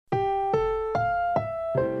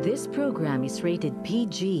This program is rated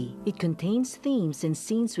PG. It contains themes and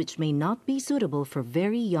scenes which may not be suitable for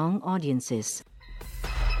very young audiences.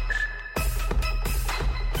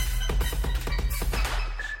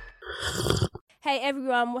 Hey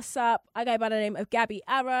everyone, what's up? I go by the name of Gabby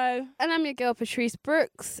Arrow. And I'm your girl Patrice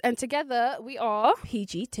Brooks, and together we are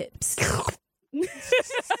PG Tips. What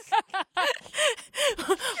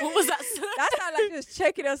was that? That sounded like he was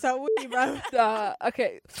checking us out, wouldn't you, bro?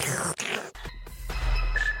 okay.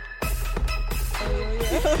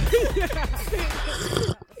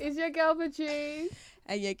 It's your girl Patrice,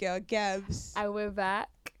 And your girl Gabs and we're back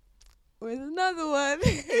with another one.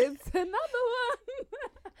 It's another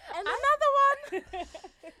one.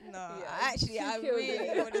 No, Yeah, actually, I she killed really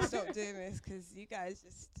it. want to stop doing this because you guys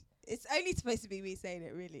it's only supposed to be me saying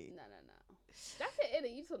it, really. No. That's it,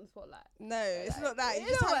 innit? You just want the spotlight. No, it's not that. It You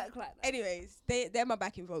just don't have, work like that. anyways, they're my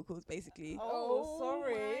backing vocals, basically. Oh,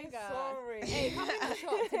 sorry. my God. Sorry. Hey, come in the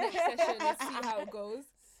shop to next session and see how it goes.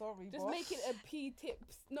 Sorry, Just boss. make it a P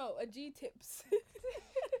tips. No, a G tips.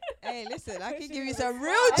 Hey, listen, I can give you Hey, some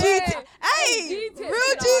real G tips. Hey, G-tips, real you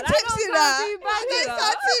G know. That tips don't in that. sound too bad, That you don't know.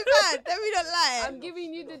 sound too bad. Let me not lie. I'm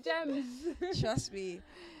giving you the gems. Trust me.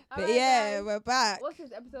 But Alright, yeah, guys. we're back. What's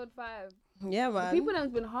this, episode 5? Yeah, man. People that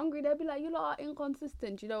have been hungry, they'll be like, you lot are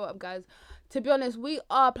inconsistent. You know what, guys? To be honest, we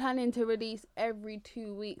are planning to release every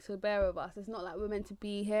 2 weeks, so bear with us. It's not like we're meant to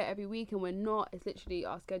be here every week and we're not. It's literally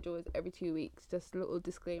our schedule is every 2 weeks. Just a little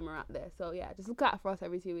disclaimer out there. So yeah, just look out for us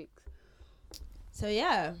every 2 weeks. So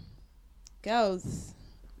yeah, girls,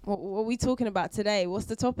 what are we talking about today? What's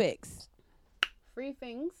the topics? 3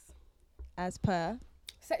 things: As per.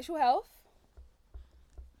 sexual health,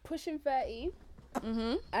 pushing 30,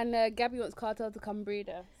 and Gabby wants Cartel to come breed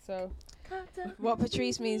her. So What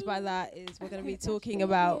Patrice means by that is we're going to be talking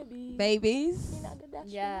about babies.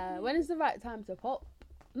 yeah, when is the right time to pop?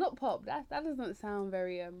 Not pop. That doesn't sound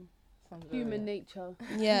very human nature.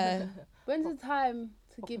 Yeah. When's the time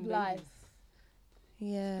to give babies. life?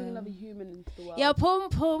 Bring Yeah. another human into the world. Yo, pum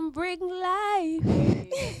pum, bring life.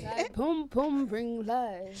 Like, pum pum, bring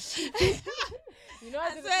life. You know, I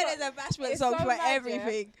never swear clocked- there's a bashment it's song so for mad, yeah.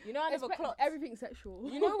 everything. You know, I never clocked. Everything sexual.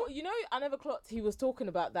 You know, I never clocked he was talking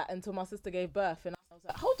about that until my sister gave birth, and I was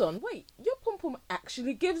like, hold on, wait, your pom pom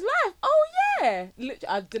actually gives life. Oh yeah, literally,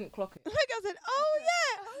 I didn't clock it. My girl said, oh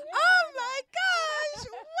yeah. Oh my gosh.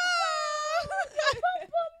 Wow.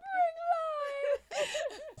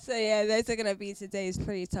 So yeah, those are going to be today's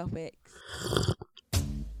 3 topics.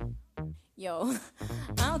 Yo,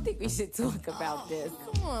 I don't think we should talk about this.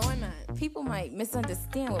 Come on, why not? People might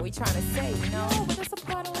misunderstand what we're trying to say, you know? But that's a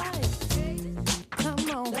part of life. Come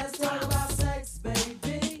on. Let's talk about sex,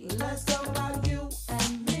 baby. Let's talk about you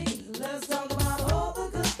and me. Let's talk about all the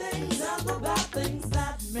good things and the bad things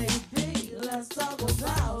that may be. Let's talk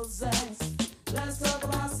about sex. Let's talk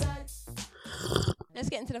about sex. Let's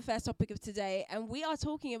get into the first topic of today, and we are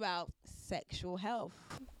talking about sexual health.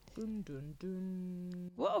 Dun, dun,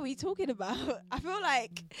 dun. What are we talking about? I feel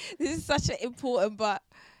like this is such an important but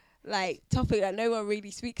like topic that no one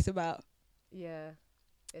really speaks about. Yeah,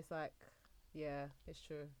 it's like, yeah, it's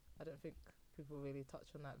true. I don't think people really touch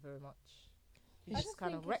on that very much. It's I just just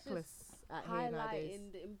kind of think it's reckless out here nowadays.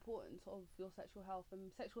 Highlighting the importance of your sexual health,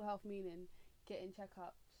 and sexual health meaning getting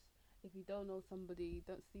checkups. If you don't know somebody,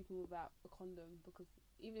 don't sleep in without a condom, because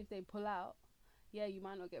even if they pull out, yeah, you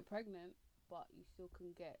might not get pregnant, but you still can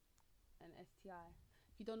get an STI.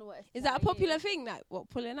 If you don't know what STI Is that a popular thing? Like what,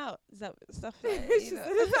 pulling out? Is that stuff? Like, you know?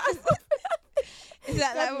 Is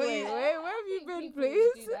that like what you? Where have you think been, people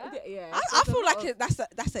would please? do that. Yeah, I there's a feel lot like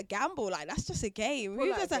of that's a gamble. Like that's just a game. pull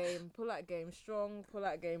Who out does that? game, pull out game strong, pull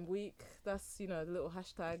out game weak. That's, you know, the little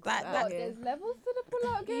hashtags That- out What, here. there's levels to the pull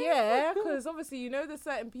out game? Yeah, because obviously, you know, there's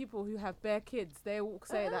certain people who have bare kids. They will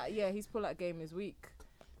say that, yeah, his pull out game is weak.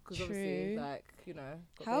 Because obviously, True. like, you know.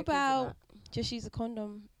 got How bare kids and about just use a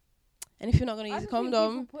condom? And if you're not going to I use a just think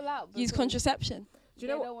condom, people pull out use because contraception. Do you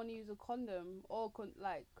know they what- don't want to use a condom, or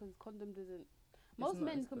because condom doesn't. Most not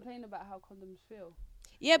men as good. complain about how condoms feel.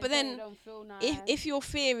 Yeah, They but say then they don't feel nice. if your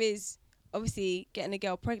fear is obviously getting a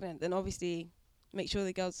girl pregnant, then obviously make sure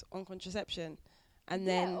the girl's on contraception, and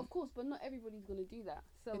then yeah, of course, but not everybody's gonna do that.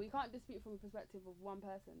 So we can't dispute from a perspective of one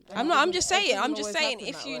person. I'm not. I'm just It saying. doesn't I'm just always saying. happen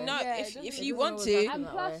If that you way. know, Yeah, it if doesn't- you it want doesn't always to, happen. And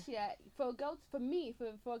that plus, way. yeah, for a girl, for me,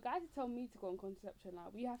 for a guy to tell me to go on contraception,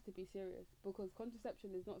 like we have to be serious, because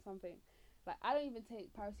contraception is not something like I don't even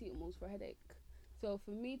take paracetamols for a headache. So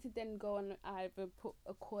for me to then go and either put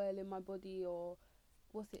a coil in my body or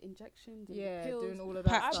what's it, injections and Yeah, pills, doing all of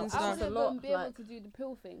Patch that and stuff. I stuff. It's a wouldn't lot. even be able Like, to do the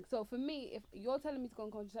pill thing. So for me, if you're telling me to go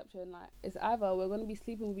on contraception, like it's either we're going to be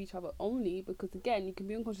sleeping with each other only, because again, you can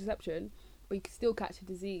be on contraception, but you can still catch a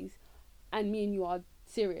disease, and me and you are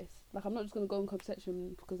serious. Like, I'm not just gonna go on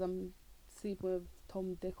contraception because I'm sleeping with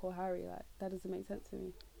Tom, Dick, or Harry. Like, that doesn't make sense to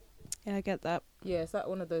me. Yeah, I get that. Yeah, it's like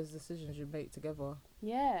one of those decisions you make together.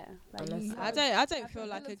 Yeah, like Unless- you I have- don't have feel the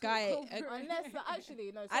like a ability to guy. go through it. Unless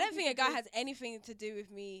actually no. I don't think a guy has anything to do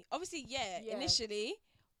with me. Obviously, yeah, Yeah. initially,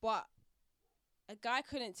 but a guy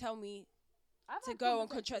couldn't tell me I've to had go on conversations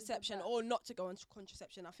with contraception that. or not to go on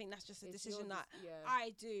contraception. I think that's just a It's decision your that dec- yeah.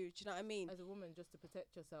 I do. Do you know what I mean? as a woman just to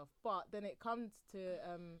protect yourself. But then it comes to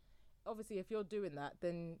obviously if you're doing that,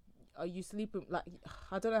 then are you sleeping like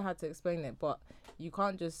I don't know how to explain it, but you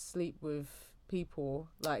can't just sleep with people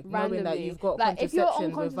like knowing that Randomly. you've got like, if you're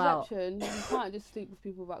on contraception without. contraception, you can't just sleep with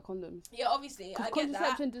people without condoms. Yeah, obviously, Because I get that.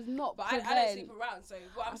 contraception does not But I don't prevent. sleep around. So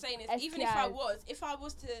what I'm saying is, even if I STIs.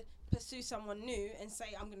 was to pursue someone new and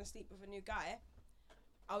say I'm gonna sleep with a new guy,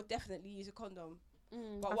 I would definitely use a condom.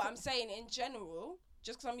 But what I'm saying in general,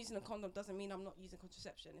 just because I'm using a condom doesn't mean I'm not using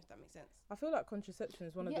contraception. If that makes sense. I feel like contraception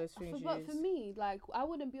is one of those things you but use. for me, like, I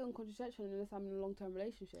wouldn't be on contraception unless I'm in a long-term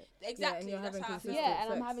relationship. Exactly. you're That's having how I feel. consistent Yeah,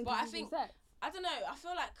 and I'm sex. having But I consistent think- sex. I don't know. I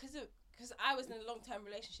feel like because I was in a long-term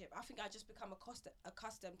relationship, I think I just become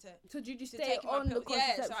accustomed to So did you to stay taking my on the pill.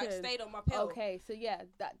 Yeah, contraception? so I stayed on my pill. Okay, so yeah,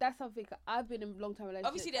 that's something I've been in long-term relationships.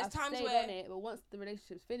 Obviously, there's I've times stayed where- on it, but once the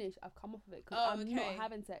relationship's finished, I've come off of it because Oh, I'm not okay.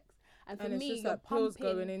 having sex. And for And it's me, just you're like pills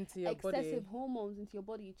pumping going into your excessive body. hormones into your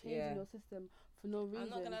body, changing Yeah. your system for no reason. I'm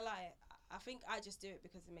not gonna lie. I think I just do it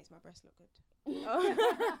because it makes my breast look good.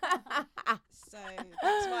 So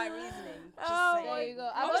that's my reasoning. Just Oh, saying. there you go.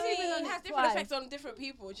 I've Obviously, only been on it it has different twice. effects on different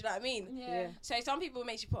people. Do you know what I mean? Yeah. So some people it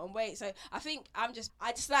makes you put on weight. So I think I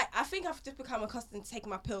think I've just become accustomed to taking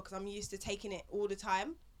my pill because I'm used to taking it all the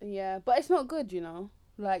time. Yeah, but it's not good, you know.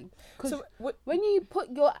 Like, because So what? when you put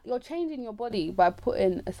you're changing your body by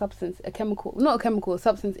putting a substance, a chemical, not a chemical, a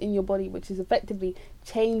substance in your body, which is effectively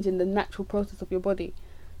changing the natural process of your body.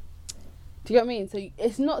 Do you get what I mean? So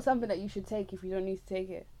it's not something that you should take if you don't need to take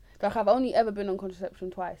it. Like, I've only ever been on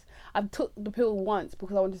contraception twice. I took the pill once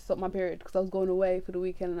because I wanted to stop my period because I was going away for the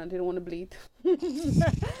weekend and I didn't want to bleed.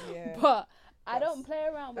 Yeah. But I That's- don't play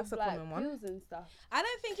around with that's a like common one. pills and stuff. I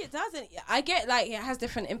don't think it doesn't. I get like it has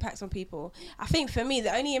different impacts on people. I think for me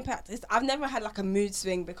the only impact is I've never had like a mood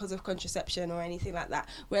swing because of contraception or anything like that.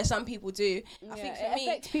 Where some people do. I think for it me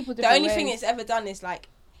affects people the different only thing ways. it's ever done is like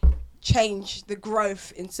change the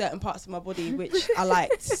growth in certain parts of my body, which I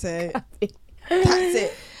liked. So that's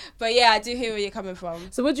it. But yeah, I do hear where you're coming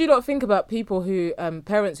from. So what do you not think about people who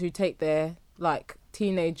parents who take their like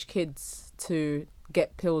teenage kids to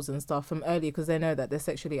get pills and stuff from early because they know that they're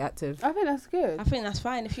sexually active? I think that's good. I think that's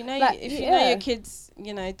fine if you know Like, if you know yeah. your kids,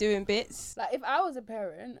 you know, doing bits. Like, if I was a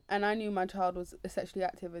parent and I knew my child was sexually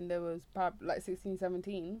active and there was probably like 16,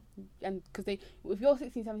 17, and because if you're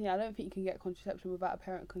 16, 17, I don't think you can get contraception without a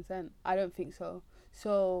parent consent. I don't think so.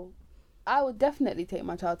 So I would definitely take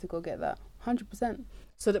my child to go get that. 100%.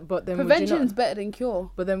 So that, but then would you Prevention's not, better than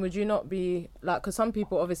cure. but then would you not be like, because some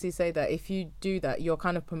people obviously say that if you do that, you're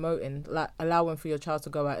kind of promoting, like allowing for your child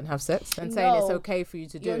to go out and have sex and saying it's No, okay for you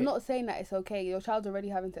to do You're it. not saying that it's okay. Your child's already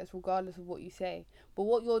having sex regardless of what you say. But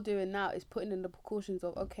what you're doing now is putting in the precautions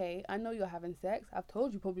of, okay, I know you're having sex. I've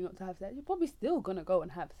told you probably not to have sex. You're probably still going to go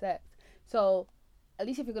and have sex. So at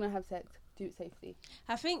least if you're going to have sex, do it safely.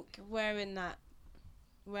 I think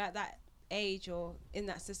we're at that age or in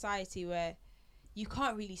that society where you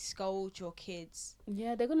can't really scold your kids.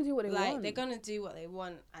 Yeah, they're going to do what they Like want. they're gonna do what they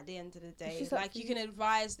want at the end of the day. just up Like to you you. can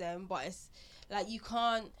advise them, but it's like you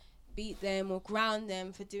can't beat them or ground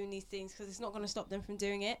them for doing these things because it's not gonna stop them from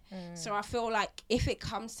doing it. So I feel like if it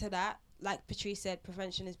comes to that, like Patrice said,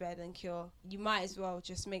 prevention is better than cure. You might as well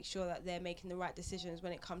just make sure that they're making the right decisions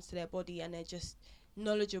when it comes to their body and they're just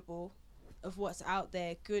knowledgeable of what's out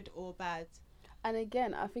there, good or bad. And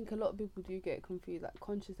again, I think a lot of people do get confused. Like,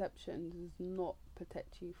 contraception does not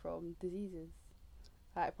protect you from diseases.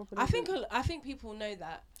 Like, proper I think disease. people know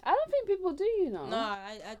that. I don't think people do, you know. No,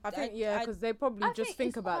 I think because they probably I just think think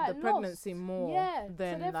it's about the quite pregnancy lost. more Yeah, so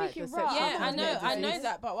than they're like the thinking, sexual right, Yeah, transmitted I know disease.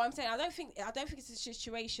 that, but what I'm saying, I don't think it's a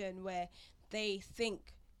situation where they think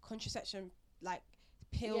contraception like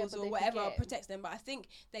pills but or they whatever forget. protects them, but I think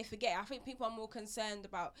they forget. I think people are more concerned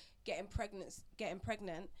about getting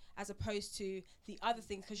pregnant as opposed to the other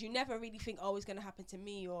things, because you never really think, oh, it's gonna happen to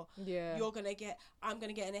me, or Yeah. I'm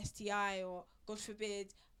gonna get an STI, or God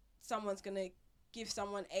forbid someone's gonna give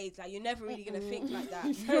someone AIDS. Like, you're never really gonna think like that.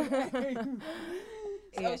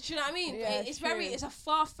 So, do you know what I mean? Yeah, It's true. it's a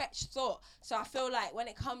far-fetched thought. So I feel like when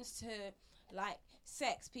it comes to like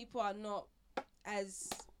sex, people are not as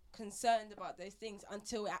concerned about those things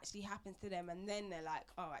until it actually happens to them, and then they're like,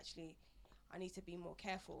 oh, actually I need to be more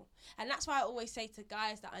careful. And that's why I always say to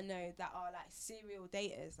guys that I know that are like serial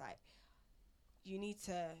daters, like, you need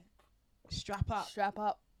to strap up. Strap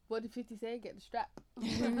up. What did 50 say? Get the strap.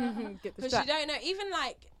 Get the Because strap. you don't know. Even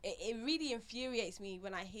like it really infuriates me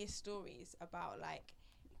when I hear stories about like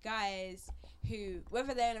guys who,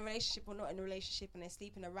 whether they're in a relationship or not in a relationship, and they're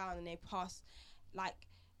sleeping around and they pass like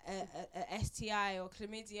a STI or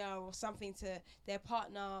chlamydia or something to their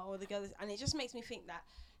partner or the girl, and it just makes me think that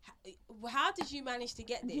how did you manage to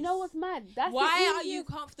get this? You know what's mad? That's Why the are you easiest-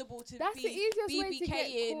 comfortable to That's be the easiest way to get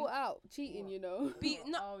BBKing? caught out cheating, you know.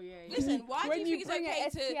 Oh yeah. Listen, why do When you think bring it's okay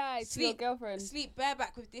an STI to to your sleep girlfriend. sleep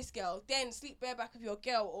bareback with this girl, then sleep bareback with your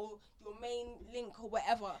girl or your main link or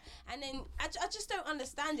whatever, and then I just don't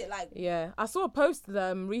understand it. Like, Yeah, I saw a post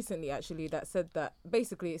recently actually that said that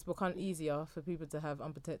basically it's become easier for people to have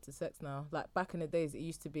unprotected sex now. Like back in the days, it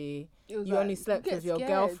used to be It was you like, only slept get with your scared.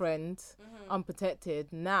 girlfriend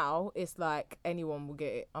unprotected. Now it's like anyone will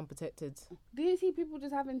get it unprotected. Do you see people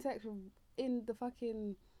just having sex in the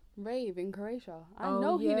fucking rave in Croatia? I Oh,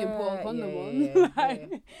 know he didn't put a yeah, condom yeah, on. yeah,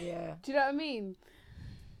 Like, Yeah. do you know what I mean?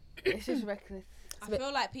 It's just reckless. I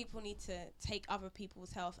feel like people need to take other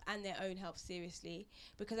people's health and their own health seriously,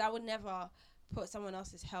 because I would never put someone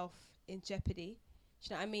else's health in jeopardy.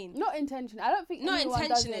 Do you know what I mean? Not intentionally. I don't think Not anyone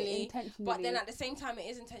does it intentionally, intentionally. but then at the same time, it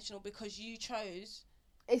is intentional because you chose.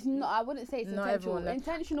 It's not. I wouldn't say it's Not intentional. everyone-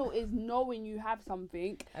 Intentional is knowing you have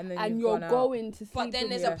something And then and you've you're gone out. going to sleep. But then with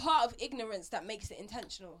there's it. a part of ignorance that makes it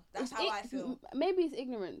intentional. That's how I feel. Maybe it's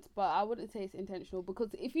ignorance, but I wouldn't say it's intentional, because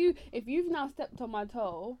if you've now stepped on my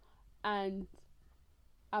toe, and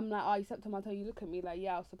I'm like, oh, you stepped on my toe, you look at me like,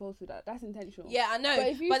 yeah, I was supposed to do that. That's intentional. Yeah, I know. But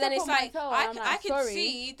if you But then step it's on my like, toe and I I'm can like, sorry.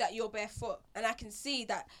 see that you're barefoot, and I can see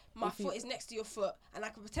that my If you- foot is next to your foot, and I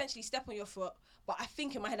could potentially step on your foot, but I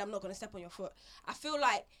think in my head I'm not going to step on your foot. I feel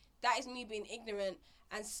like that is me being ignorant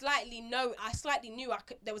and slightly knew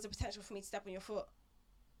there was a potential for me to step on your foot.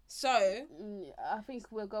 So, I think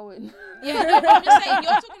we're going. yeah, I'm just saying,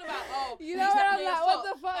 you're talking about, oh, You know stepping what on I'm your like, what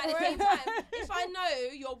foot. the fuck, But at the same right? time, if I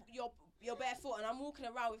know you're barefoot and I'm walking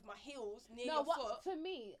around with my heels near No, your what foot, to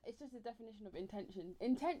me, it's just a definition of intention.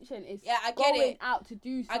 Intention is Yeah, I get going it. out to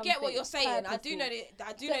do I something. get what you're saying. I do purposely. know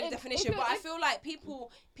So the if definition, you're- but I feel like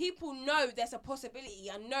people know there's a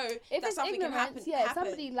possibility. I know If that it's something can ignorance, happen. yeah, if happen.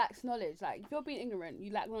 somebody lacks knowledge, like if you're being ignorant,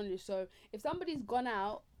 you lack knowledge. So if somebody's gone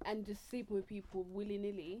out and just sleeping with people willy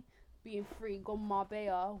nilly, being free, gone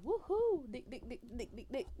Marbella, woohoo, dick, dick, dick, dick, dick,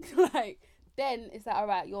 dick, like, then it's like, all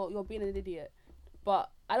right, you're being an idiot.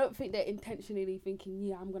 But I don't think they're intentionally thinking,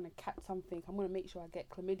 yeah, I'm gonna catch something. I'm gonna make sure I get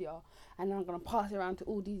chlamydia, and then I'm gonna pass it around to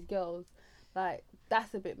all these girls. Like,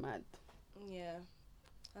 that's a bit mad. Yeah,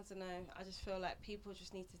 I don't know. I just feel like people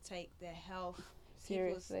just need to take their health,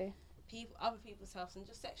 Seriously. other people's health, and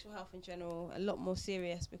just sexual health in general a lot more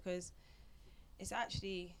serious, because it's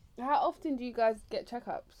actually How often do you guys get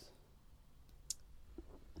checkups?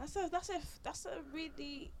 that's a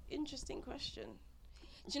really interesting question.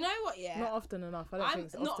 Do you know what? Yeah, Not often enough. I don't think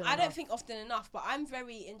it's often I enough. don't think often enough, but I'm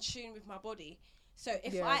very in tune with my body. So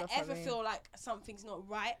if Yeah, I that's what I ever mean. feel like something's not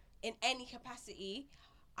right in any capacity,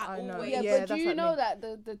 I I know. always Yeah, Yeah, but do that's you what I know mean.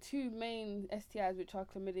 that the two main STIs, which are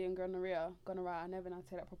chlamydia and gonorrhea, I never know how to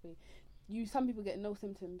say that properly. Some people get no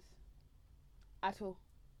symptoms at all.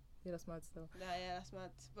 Yeah, that's mad still. yeah, that's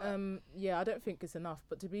mad. But Yeah, I don't think it's enough.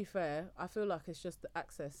 But to be fair, I feel like it's just the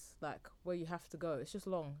access, like where you have to go. It's just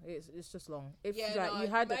long. It's just long. If yeah, like no, you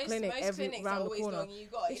had most, a clinic most every clinics are round the always corner, long. You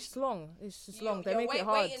got it's just long. It's just long. They your make it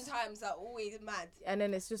hard, waiting times are always mad. and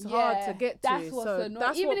then it's just hard to get to. That's what's so annoying.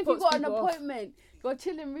 that's Even what if you puts got an people off. appointment, you're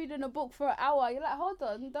chilling reading a book for an hour. You're like, hold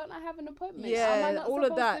on, don't I have an appointment? Am I Yeah, not all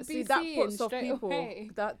of supposed that. to be See, that seeing puts off straight people.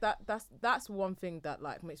 away? That's one thing that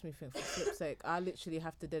like makes me think, for flip's sake, I literally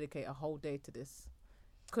have to dedicate a whole day to this,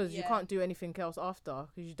 because you Yeah. can't do anything else after,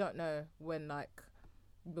 because you don't know when like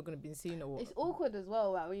you're gonna be seen or what. It's awkward as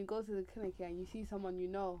well, like, when you go to the clinic and you see someone you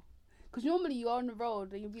know. Because normally you're on the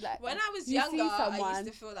road and you'll be like, When I was you see younger, I someone-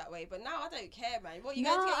 used to feel that way, but now I don't care, man. What, you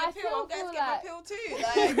No, going to I get your pill? still I'm going to feel get my like- pill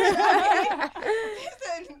too. Like,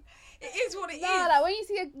 listen, it is what it is. no, like when you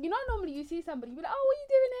see normally you see somebody, you be like, oh, what are you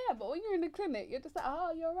doing here? But when you're in the clinic, you're just like,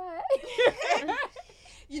 oh, you're right.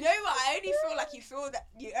 You know what? I only feel like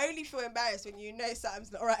you only feel embarrassed when you know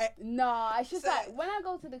something's not right. No, it's just So- like when I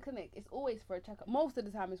go to the clinic, it's always for a checkup. Most of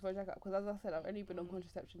the time, it's for a checkup because, as I said, I've only been on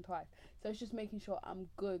contraception twice, so it's just making sure I'm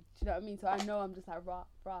good. Do you know what I mean? So I know I'm just like, rah,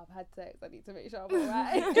 I've had sex. I need to make sure I'm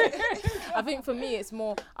alright. I think for me, it's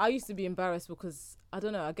more. I used to be embarrassed because I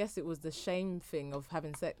don't know. I guess it was the shame thing of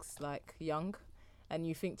having sex like young, and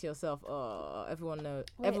you think to yourself, "Oh, everyone knows.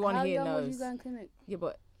 Everyone how here young knows." Was you going clinic? Yeah,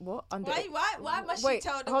 but what? Why must Wait, you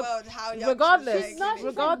tell the hold- world how young Regardless, she was? No, she said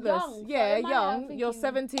regardless. young, so Yeah, in my head I'm young. You're thinking-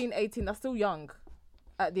 17, 18. That's still young.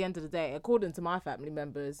 at the end of the day, according to my family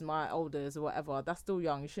members, my elders or whatever, that's still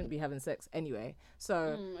young. You shouldn't be having sex anyway.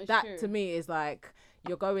 So It's that true. to me is like,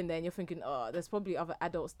 you're going there and you're thinking, oh, there's probably other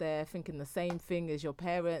adults there thinking the same thing as your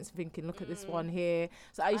parents, thinking, look at this one here.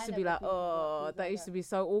 So I used to be never like, think about oh, things that like used to be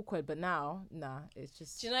so awkward. But now, nah, it's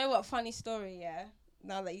just. Do you know what funny story? Yeah.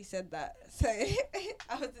 Now that you said that, so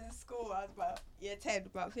I was in school. I was about year 10,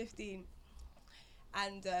 about 15.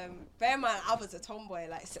 And bear in mind, I was a tomboy.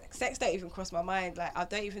 Like sex don't even cross my mind. Like I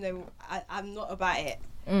don't even know. I'm not about it.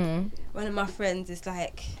 Mm. One of my friends is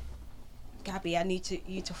like, Gabby, I need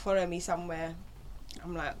you to follow me somewhere.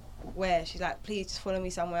 I'm like, where? She's like, please just follow me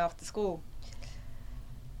somewhere after school.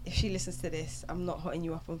 If she listens to this, I'm not hotting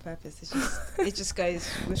you up on purpose. It's just it just goes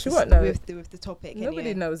with, She the, won't know. with the topic. Nobody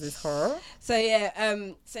anyway. knows it's horror. So yeah,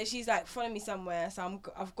 so she's like, follow me somewhere. So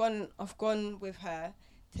I've gone with her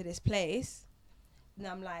to this place, and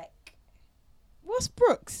I'm like, what's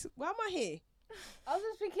Brooks? Why am I here? I was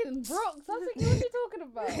just thinking Brooks. I was thinking, what are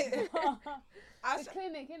you talking about? I The was,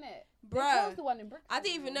 clinic, innit? They bruh, closed the one in Brixton. I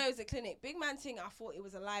didn't even know it was a clinic. Big man thing, I thought it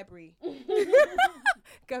was a library.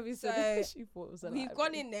 Gabby said So, she thought it was a We've library.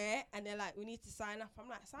 gone in there and they're like, we need to sign up. I'm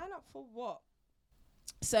like, sign up for what?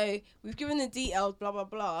 So we've given the details, blah, blah,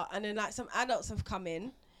 blah. And then like some adults have come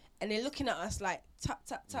in and they're looking at us like, tap,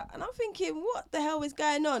 tap, tap. And I'm thinking, what the hell is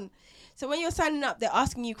going on? So when you're signing up, they're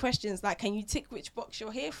asking you questions like, can you tick which box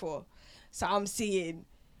you're here for? So I'm seeing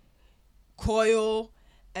coil,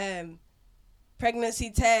 pregnancy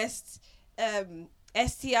tests,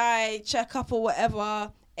 STI checkup or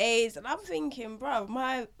whatever, AIDS. And I'm thinking, bruv,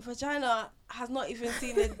 my vagina has not even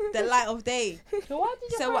seen the light of day. So why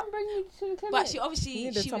did So your what- friend bring you to the clinic? But she You obviously,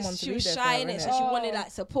 needed she someone was to be there for shy her, in it, innit? so she wanted Oh.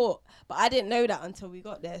 like support. But I didn't know that until we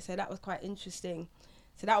got there, so that was quite interesting.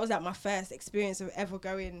 So that was like my first experience of ever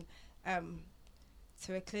going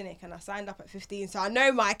to a clinic, and I signed up at 15. So I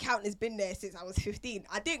know my account has been there since I was 15.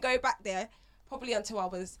 I didn't go back there probably until I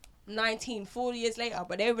was 19, 4 years later.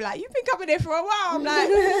 But they were like, "You've been coming here for a while." I'm like,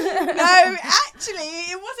 "No, actually,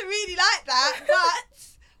 it wasn't really like that." But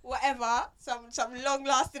whatever, some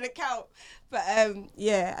long-lasting account. But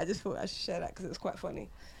yeah, I just thought I should share that because it was quite funny.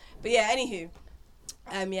 But yeah, anywho,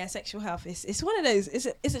 yeah, sexual health it's one of those.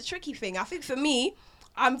 It's a tricky thing. I think for me,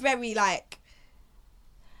 I'm very like,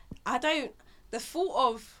 I don't. The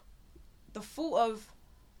thought of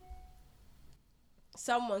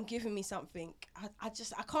someone giving me something,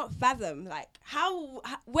 I can't fathom. Like,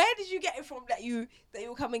 where did you get it from that you'll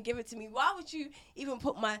come and give it to me? Why would you even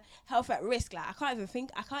put my health at risk? Like, I can't even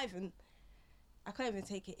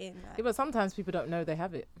take it in. Like, Yeah, but sometimes people don't know they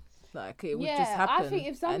have it. Like it would just happen. I think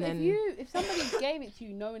if and then- if somebody gave it to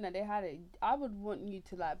you knowing that they had it, I would want you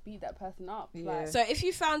to like beat that person up. Yeah. Like, so if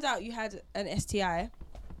you found out you had an STI,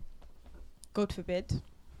 God forbid,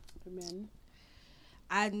 for men.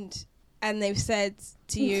 and they've said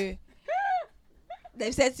to you,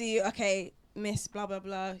 okay, Miss blah blah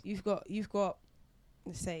blah, you've got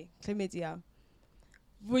let's say chlamydia.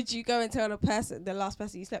 Would you go and tell the last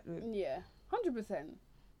person you slept with? Yeah, 100%.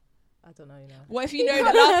 I don't know, you know. What if you know the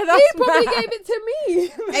last? He probably gave it to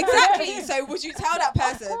me. Exactly. So would you tell that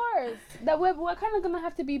person? Of course. That we're kind of gonna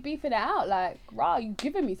have to be beefing it out. Like, rah, you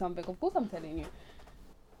giving me something? Of course I'm telling you.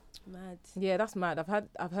 Mad. Yeah, that's mad.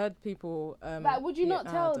 I've heard people. Like, would you yeah, not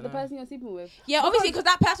I tell don't the know. person you're sleeping with? Yeah, obviously, because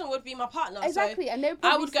that person would be my partner. Exactly, So and they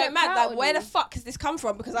I would go mad. Like, where the fuck has this come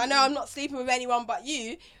from? Because I know I'm not sleeping with anyone but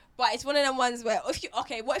you. But it's one of them ones where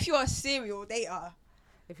what if you're a serial dater?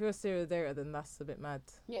 If you're a serial dater, then that's a bit mad.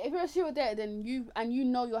 Yeah, if you're a serial dater, then you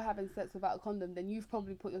know you're having sex without a condom, then you've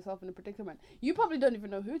probably put yourself in a predicament. You probably don't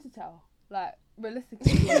even know who to tell. Like,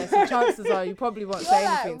 realistically. Yeah, so chances are you probably won't say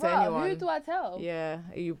anything to "Rah, anyone. Who do I tell? Yeah,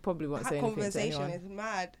 you probably won't say That anything to conversation anyone. is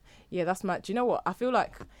mad. Yeah, that's mad. Do you know what? I feel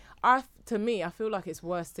like to me, I feel like it's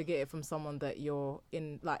worse to get it from someone that you're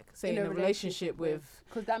in, like, say, in a relationship with.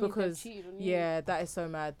 Because that means Because, they've cheated on you. yeah, that is so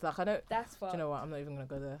mad. Like, I don't. That's Do fucked. you know what? I'm not even gonna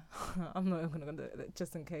go there. I'm not even gonna go there,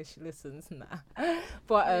 just in case she listens. Nah.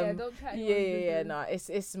 But Yeah, don't try anyone's business.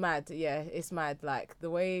 no, it's mad. Yeah, it's mad. Like the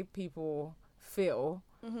way people feel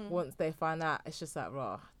once they find out, it's just like,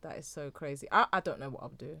 raw. That is so crazy. I don't know what I'll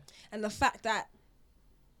do. And the fact that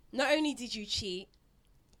not only did you cheat,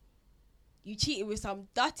 you cheated with some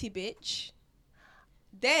dirty bitch,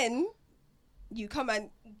 then you come and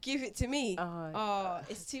give it to me.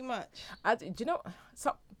 It's too much. Do you know?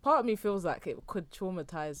 So part of me feels like it could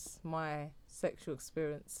traumatize my sexual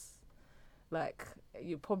experience. Like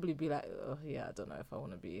you'd probably be like, oh yeah, I don't know if I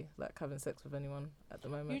want to be like having sex with anyone at the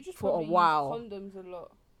moment You just for a probably while. use condoms a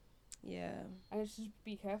lot. Yeah. And just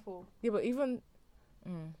be careful. Yeah, but even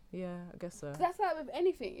yeah, I guess so. 'Cause that's like with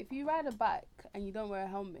anything. If you ride a bike and you don't wear a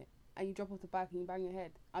helmet, and you drop off the bike and you bang your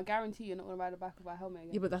head, I guarantee you're not gonna ride a bike without a helmet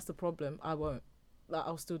again. Yeah, but that's the problem. I won't. Like,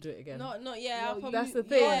 I'll still do it again. Not No, I'll probably, that's the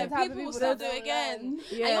thing. Yeah, The type of people will people still that do it don't again. learn.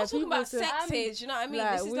 Yeah, And you're talking people about say- sexage, you know what I mean?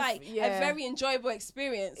 Like, This is with- like yeah. a very enjoyable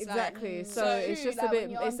experience. Exactly. Like, So it's True, just like, a when bit.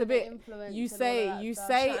 you're It's under a the bit. influence You and all say that you stuff.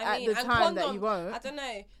 say you know what I at mean? the And time that you condom, won't. I don't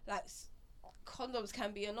know, like condoms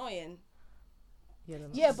can be annoying. Yeah, they're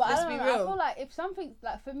not. Yeah, but Let's I don't be know. I real. feel like if something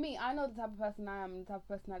like for me, I know the type of person I am and the type of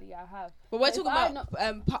personality I have. But we're If talking I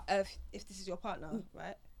about if this is your partner,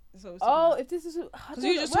 right? That's what we're Oh, talking about. if this is Because you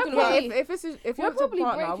were just talking Yeah, about. if we're you're a probably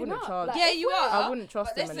partner, I breaking wouldn't up, charge. like, Yeah, if you we're- are. I wouldn't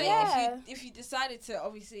trust But them let's say anymore. Yeah. if you decided to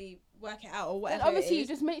obviously work it out or Then whatever, obviously it you is,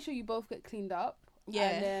 just make sure you both get cleaned up. Yeah.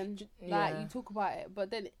 And then like Yeah. you talk about it,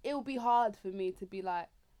 but then it'll be hard for me to be like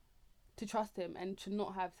to trust him and to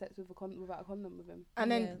not have sex with without a condom with him.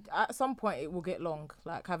 And then at some point it will get long,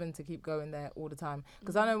 like having to keep going there all the time.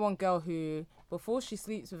 Because I know one girl who, before she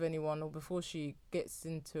sleeps with anyone or before she gets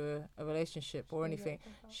into a relationship or anything,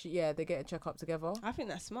 they get a checkup together. I think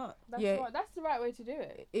that's smart. That's Yeah. right. That's the right way to do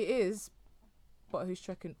it. It is, but who's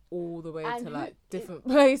trekking all the way And to who- like different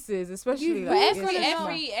places, especially But like Who's it's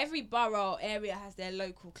gonna know? every borough area has their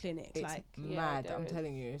local clinic. It's Like mad. there I'm is.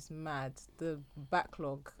 telling you, it's mad. The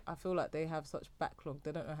backlog. I feel like they have such backlog.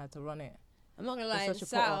 They don't know how to run it. I'm not gonna lie, in such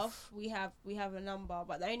the a put off. south we have a number,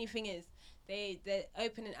 but the only thing is their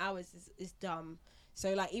opening hours is dumb.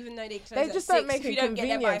 So like even though they close They at just 6, don't make if you it don't get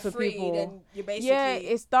there by convenient for 3, people. then you're basically Yeah,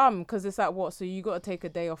 it's dumb because it's like what? So you got to take a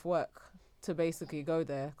day off work to basically go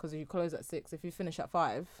there because you close at 6. If you finish at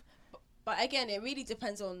 5, But again, it really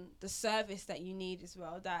depends on the service that you need as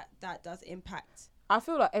well. That does impact. I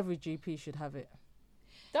feel like every GP should have it.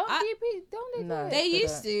 Don't I- GP? Don't they? No. do it? They They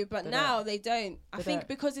used don't. to, but They now don't. they don't. I They think don't.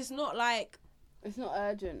 because it's not like It's not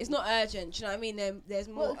urgent. it's not urgent. Do you know what I mean? There's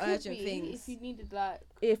Well, more it could urgent be things. if you needed like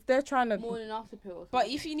If they're trying to, morning after pill. Or But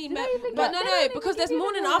something. if you need, They don't even but get- no, they no, don't even because there's give you the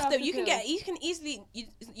morning morning after. after You can pills. get, you can easily,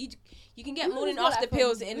 you can get You morning can just get after that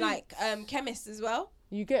pills from in Boots. like chemists as well.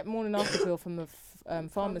 you get morning after pill from the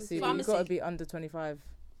pharmacy, but you got to Pharmacy. be under 25.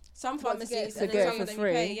 Some What, to get- pharmacies to and get then it some for of them free?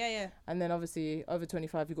 you pay. Yeah, yeah. And then obviously over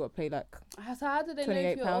 25, you got to pay like. So how do they know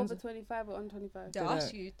if you're £28? over 25 or under 25? They They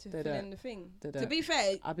ask don't. you to They fill don't. in the thing. They To don't. be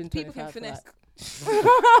fair, I've been people 25 can for finesse. like.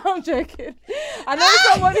 I'm joking. I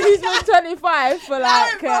know someone who's been 25 for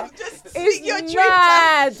like.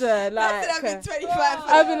 It's mad. Like. I've been 25.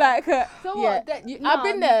 I'll be like, So yeah. what? That- I've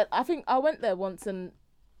been no. there. I think I went there once and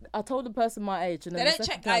I told the person my age, and then They the don't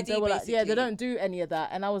second check time, they ID were like, yeah, they basically. don't do any of that,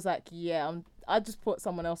 and I was like, yeah, I just put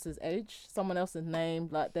someone else's age, someone else's name,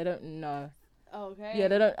 like they don't know. Okay. Yeah,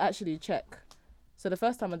 they don't actually check. So the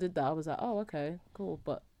first time I did that, I was like, oh, okay, cool,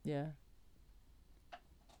 but yeah,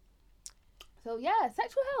 So yeah,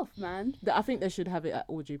 sexual health, man. I think they should have it at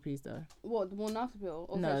all GPs though. What, the morning after pill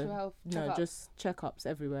or No, sexual health? No, checkup? just checkups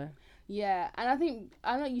everywhere. Yeah, and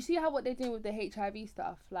I know you see how what they're doing with the HIV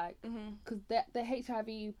stuff, like, Mhm. because the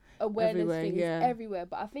HIV awareness Everywhere, thing yeah. is everywhere.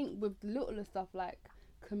 But I think with the littler stuff like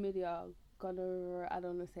chlamydia, gonorrhea, I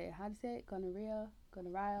don't know say it. How do you say it? Gonorrhea.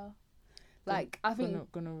 Like I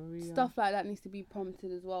think Gonorrhea. stuff like that needs to be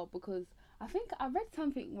prompted as well, because I think I read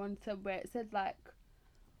something once where it said like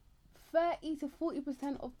 30 to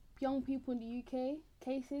 40% of young people in the UK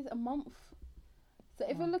cases a month. So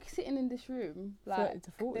if you're sitting in this room, 30 like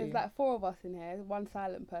to 40. there's like 4 of us in here, one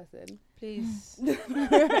silent person. Please. Do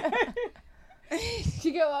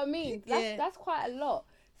you get what I mean? Yeah. That's quite a lot.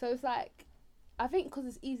 So it's like, I think because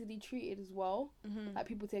it's easily treated as well, like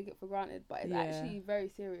people take it for granted, but it's Yeah. actually very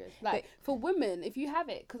serious. Like for women, if you have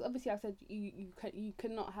it, because obviously I said you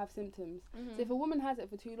cannot have symptoms. So if a woman has it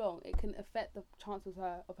for too long, it can affect the chances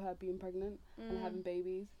of her being pregnant and having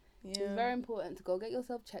babies. So it's very important to go get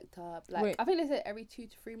yourself checked up. Like Wait. I think they said every 2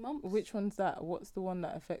 to 3 months. Which one's that? What's the one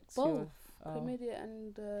that affects Both. your... Chlamydia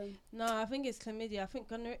and No, I think it's chlamydia. I think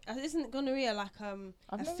gonorrhea. Isn't gonorrhea like a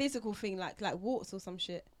never- physical thing, like warts or some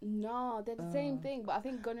shit? no, they're the same thing, but I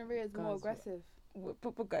think gonorrhea is more Guys, aggressive. We're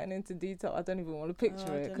proper getting into detail. I don't even want to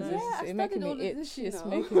picture I it because dunno. Yeah, I've it's making studied all me of this, itch. you It's know.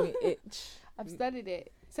 making me itch. I've studied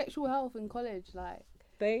it. Sexual health in college, like,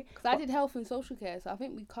 They because I did health and social care, so I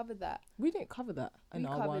think we covered that. we didn't cover that in We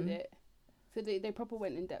our covered one. it. So they proper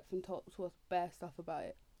went in depth and taught us bare stuff about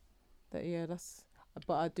it. That's.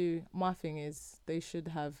 But I do. My thing is they should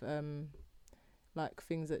have like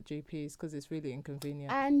things at GPs because it's really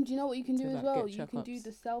inconvenient. And you know what you can To, do as like, well? get You can do checkups.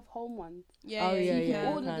 the self-home ones. Yeah, Oh, So yeah, you yeah.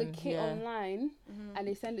 can order the can, kit yeah. online Mhm. and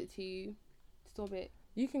they send it to you. Stop it.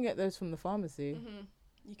 You can get those from the pharmacy. Mhm.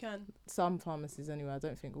 You can. Some pharmacies anyway. I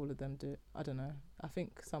don't think all of them do it. I don't know. I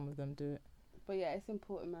think some of them do it. But yeah, it's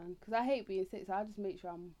important, man. Because I hate being sick, so I just make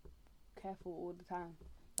sure I'm careful all the time.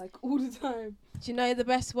 Like, all the time. Do you know the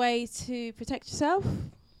best way to protect yourself?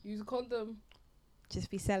 Use a condom. Just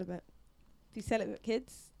be celibate. Be celibate,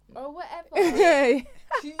 kids. Or whatever. Okay.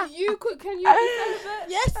 You could. Can you be celibate?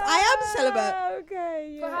 Yes, I am celibate.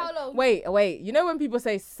 Okay. For how long? Wait. You know when people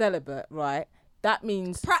say celibate, right? That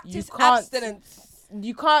means you Practice can't. abstinence.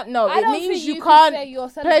 You can't. No, I it don't means think you can can't say you're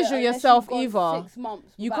celibate pleasure unless yourself you've gone either. 6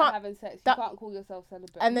 months You without can't- having sex. that- You can't call yourself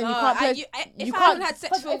celibate. And then No, you can't. if you I can't. haven't had sex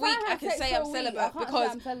Because for a if week, I had can sex say for I'm a week, celibate I can't say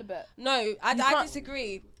because I'm celibate. no, You I can't-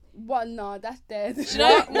 disagree. What? No, that's dead. Do you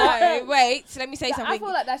know? No, wait. So let me say I something. feel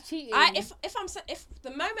like that's cheating. If the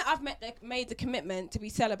moment I've made the commitment to be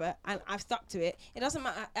celibate and I've stuck to it, it doesn't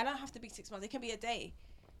matter. I don't have to be 6 months. It can be a day.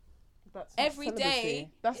 That's not Every day celibacy.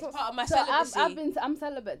 That's is not. part of my so celibacy. I'm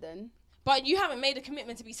celibate then. But you haven't made a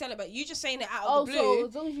commitment to be celibate. You just saying it out Oh, of the so blue.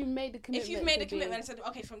 as long as you made the commitment. If you've made to a commitment and be- said,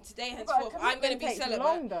 okay, from today But henceforth, I'm going to commitment be takes celibate.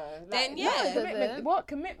 long, though. Then, Like, yeah. no, No, it commitment. doesn't. What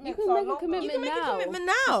commitment? You can make a commitment You can make now. a commitment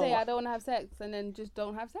To now. say I don't want to have sex and then just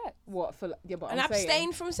don't have sex. What for? Yeah, but and I'm saying.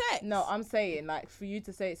 abstain from sex. No, I'm saying like for you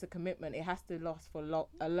to say it's a commitment, it has to last for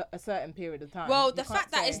a certain period of time. Well, You the can't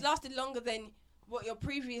fact that say- it's lasted longer than what you're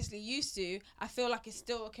previously used to, I feel like it's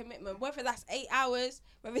still a commitment. Whether that's 8 hours,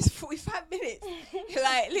 whether it's 45 minutes,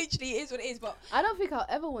 like literally it is what it is. But I don't think I'll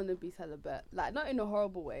ever want to be celibate. Like not in a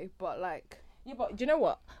horrible way, but like Yeah, but do you know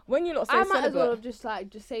what? When you lot say I might as well celibate, have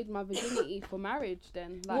just saved my virginity for marriage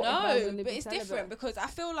then. Like, if I was no, gonna but be it's celibate. different because I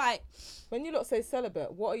feel like when you lot say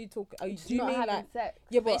celibate, what are you talking? Just Do you not mean having like sex.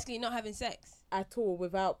 yeah, but basically not having sex. at all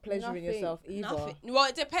without pleasuring Nothing. yourself either? Nothing. Well,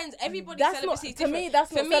 it depends. Everybody's That's not celibacy is to different. me. That's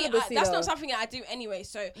For not me, celibacy. that's though. not something that I do anyway.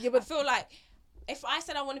 So Yeah, I but feel like if I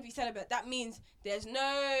said I want to be celibate, that means there's what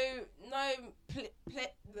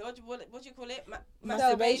do you call it?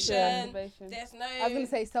 Masturbation. Masturbation. There's no. I was gonna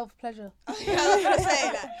say self-pleasure. I was gonna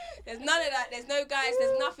say that. There's none of that. There's no guys.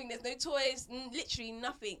 There's nothing. There's no toys. Literally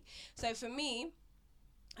nothing. So for me,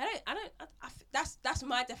 that's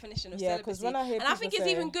my definition of Yeah, 'cause celibacy. when I hear and I think people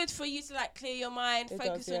it's say- even good for you to like clear your mind, It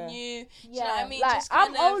focus does, on yeah. you. Do you know what I mean? Like Just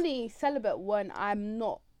I'm kind of- only celibate when I'm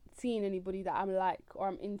not seeing anybody that I'm like or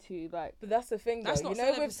I'm into. Like But that's the thing, That's though. not You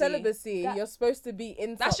know, with celibacy, That- you're supposed to be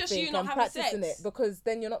in That's just something you not and having practicing sex. it because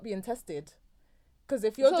then you're not being tested. Because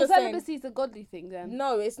if you're so just saying celibacy is a godly thing then.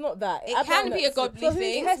 no, it's not that. It I can don't be know, a godly So who's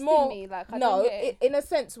thing. testing more- me? Like I No, don't get it. in a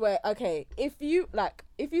sense where okay, if you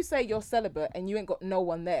say you're celibate and you ain't got no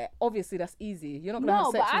one there, obviously that's easy. You're not gonna No,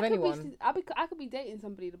 have but sex I with could anyone. I could be dating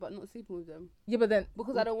somebody but not sleeping with them Yeah, but then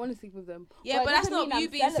because I don't want to sleep with them. Yeah, it but that's doesn't not mean you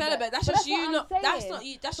I'm being celibate. That's But just what you I'm not. That's saying. not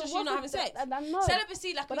you. That's So just you what's not having the sex. di- I know.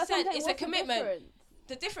 Celibacy, like But we that's what I'm said, saying, is a what's the commitment. difference?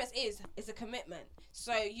 The difference is a commitment.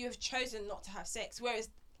 So you have chosen not to have sex, whereas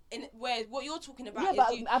what you're talking about Yeah, is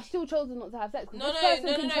but you. I've still chosen not to have sex. 'Cause No, this no, person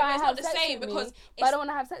no, can no, try but and it's not have the sex same with because me, but I it's- don't want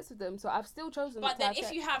to have sex with them. So I've still chosen. But not to then have if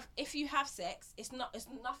sex. you have sex, it's nothing. Do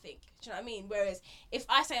you know what I mean? Whereas if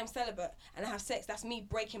I say I'm celibate and I have sex, that's me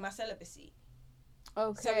breaking my celibacy.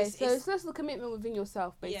 Okay, it's- so it's just a commitment within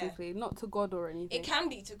yourself, Yeah. basically, not to God or anything. It can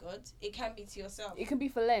be to God. It can be to yourself. It can be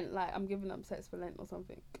for Lent, like I'm giving up sex for Lent or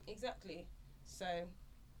something. Exactly. So,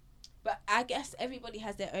 but I guess everybody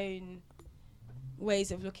has their own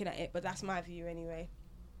ways of looking at it, but that's my view anyway.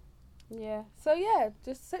 Yeah. So yeah,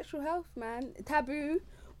 just sexual health, man. Taboo,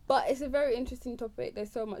 but it's a very interesting topic.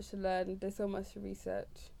 There's so much to learn. There's so much to research.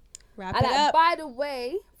 Wrap And it like, up. by the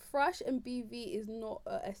way, thrush and BV is not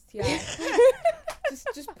a STI.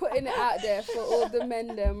 just putting it out there for all the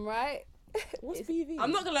men them, right? what's It's BV?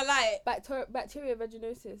 I'm not gonna lie. bacteria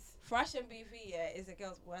vaginosis. Thrush and BV, is a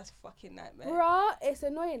girl's worst fucking nightmare. Bruh, it's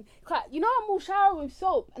annoying. Like, you know, I'm all showering with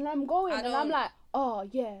soap and I'm going I and I'm don't- like, oh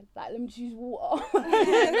yeah, like let me just use water.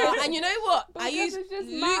 Yeah, no, and you know what? I Because use it's just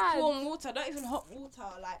lukewarm water, not even hot water.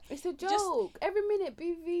 Like, It's a Just- joke. Every minute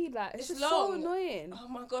BV, like it's It's just so long. annoying. oh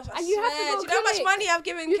my gosh, I And swear. you have to go Do you know how much clinic. money I've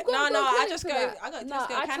given? You've got No, to no, go I clinic just for go. that. I got No, just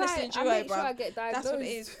go I Caniston try- and I Duo, make bro. sure I get That's what it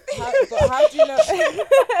diagnosed. is. But how do you know? She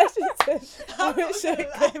said, I'm not gonna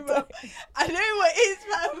lie, bro. I know what it is,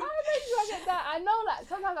 man. I make sure I get that. I know, like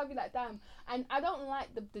sometimes I'll be like, damn, and I don't like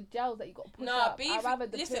the gels that you got to push No, up. BV I rather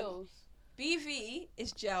the listen. pills. BV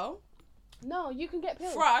is gel. No, you can get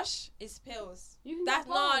pills. Thrush is pills. You can That's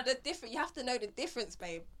get not pills. the different. You have to know the difference,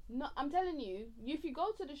 babe. No, I'm telling you, if you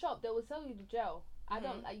go to the shop, they will sell you the gel. I Mhm.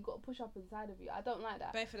 don't like you got to push up inside of you. I don't like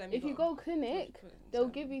that. Both of them. If you go clinic, put it they'll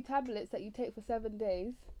inside. give you tablets that you take for 7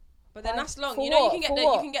 days. But then that's long. For You know, what? you can get For the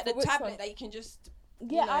what? you can get the For which tablet one? that you can just.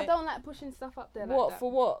 Yeah, know. I don't like pushing stuff up there like what that.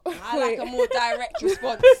 for what? I like a more direct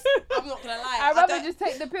response. I'm not gonna lie. I'd rather don't- just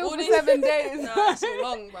take the pill all for these- 7 days. No, that's so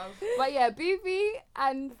long, bro. But yeah, BV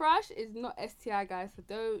and thrush is not STI, guys.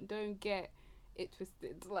 So don't get it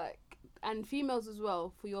twisted. Like, and females as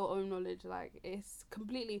well, for your own knowledge. Like, it's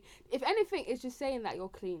completely. If anything, it's just saying that you're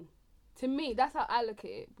clean. To me, that's how I look at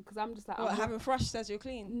it because I'm just like, What, I'm having thrush says you're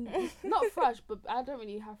clean. not thrush, but I don't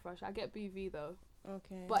really have thrush. I get BV though.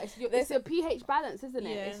 Okay. But it's a pH balance, isn't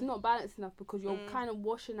it? Yeah. It's not balanced enough because you're kind of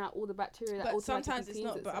washing out all the bacteria that but automatically sometimes it's cleans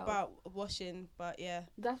not itself. about washing, but yeah.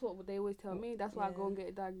 That's what they always tell me. That's why I go and get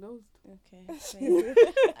it diagnosed. Okay.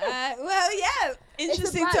 Well, yeah.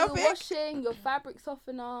 Interesting it's about topic. Your washing, your fabric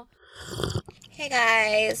softener. Hey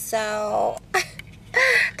guys, so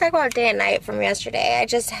talk about day and night from yesterday. I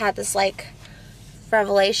just had this like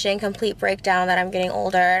revelation, complete breakdown that I'm getting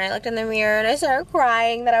older, and I looked in the mirror and I started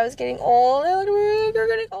crying that I was getting old. I looked at me like, you're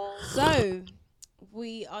getting old. So,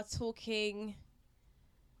 we are talking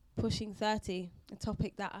pushing 30, a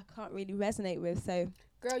topic that I can't really resonate with. So,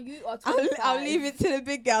 Girl, you are 25. I'll leave it to the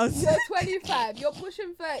big girls. You're 25. You're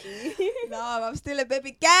pushing 30. No, I'm still a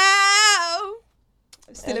baby girl.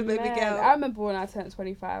 I'm still a baby Man, girl. I remember when I turned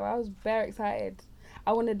 25. I was very excited.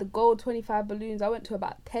 I wanted the gold 25 balloons. I went to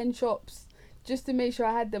about 10 shops just to make sure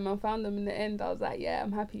I had them and found them in the end. I was like, yeah,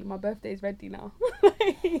 I'm happy. My birthday's ready now.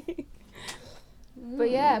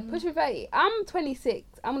 But yeah, pushing 30. I'm 26.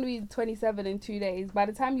 I'm going to be 27 in 2 days. By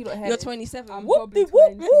the time you lot hear You're it, 27. I'm Whoopty probably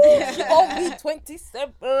whoop 20. whoop. She only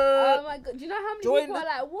 27. Oh my God. Do you know how many Join people the- are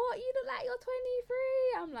like, what? You look like you're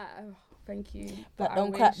 23? I'm like, oh, thank you. Black But I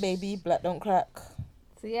don't crack, wish. baby. Black don't crack.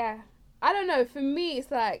 So yeah, I don't know. For me,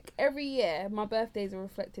 it's like every year, my birthday is a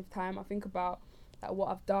reflective time. I think about like what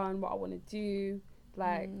I've done, what I want to do,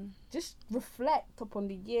 like just reflect upon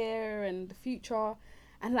the year and the future.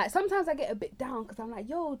 And like sometimes I get a bit down because I'm like,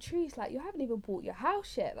 yo, Trees, like you haven't even bought your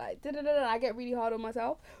house yet. Like, I get really hard on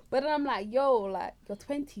myself. But then I'm like, yo, like you're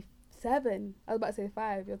 27. I was about to say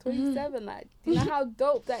 5. You're 27. Like, do you know how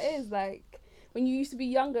dope that is? Like, when you used to be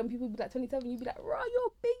younger and people would be like 27, you'd be like, "Raw, you're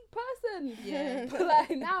a big person." Yeah. But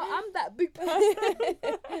like now, I'm that big person.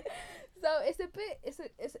 So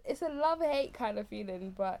it's a love-hate kind of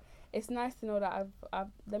feeling, but it's nice to know that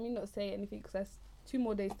I've let me not say anything because there's 2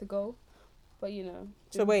 more days to go. But you know.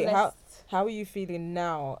 So been wait, blessed. how are you feeling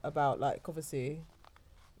now about like obviously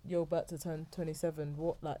you're about to turn 27?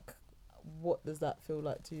 What does that feel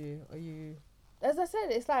like to you? Are you? As I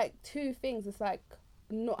said, it's like 2 things. It's like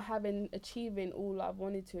not achieving all I've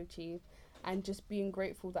wanted to achieve, and just being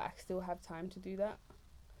grateful that I still have time to do that,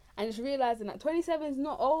 and just realizing that 27 is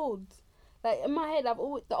not old. Like in my head,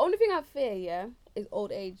 the only thing I fear, is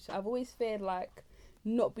old age. I've always feared like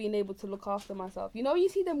not being able to look after myself. You know, you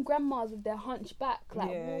see them grandmas with their hunchback, like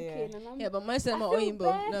walking, and I'm Yeah, but most of them I are feel Oyinbo.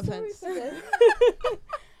 bad, No sorry offense. for them.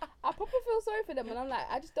 I probably feel sorry for them, and I'm like,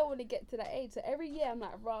 I just don't want to get to that age. So every year I'm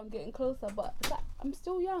like, I'm getting closer, but it's like I'm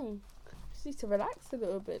still young. Just need to relax a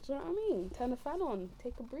little bit. Do you know what I mean? Turn the fan on,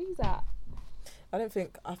 take a breeze out. I don't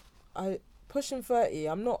think I pushing 30.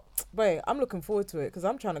 I'm not. Wait, I'm looking forward to it because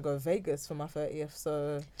I'm trying to go to Vegas for my 30th.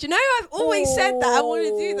 So Do you know I've always said that I want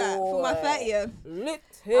to do that for my 30th?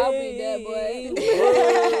 I'll be there, boy.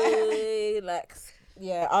 Like,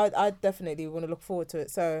 yeah, I definitely want to look forward to it.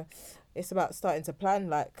 So it's about starting to plan,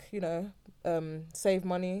 like, you know, save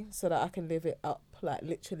money so that I can live it up, like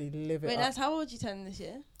literally live it Wait, up. that's how old you turning this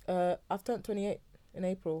year? I've turned 28 in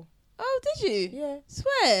April. Oh, did you? Yeah.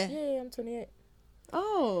 Swear. Yeah, I'm 28.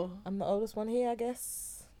 Oh. I'm the oldest one here, I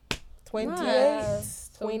guess. 28. Nice.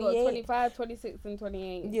 So we got 28. 25, 26, and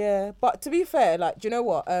 28. Yeah, but to be fair, like, do you know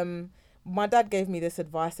what? My dad gave me this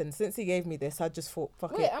advice, and since he gave me this, I just thought,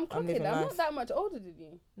 fuck Wait, it. I'm cooking. living I'm life. not that much older than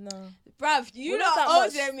you. No. Bruv, you We're not lot that older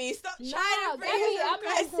much. than me. Stop trying Nah, to bring Gabby, yourself I'm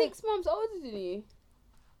like closer. 6 months older than you.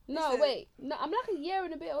 No, Listen. wait. No, I'm like a year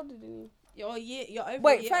and a bit older than you. You're over a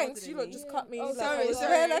Wait, year thanks. older You than lot me. just cut me. Oh, like, sorry, I was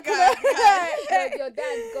sorry. like, Go on, Your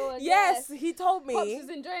dad's going. Yes, he told Pops me. was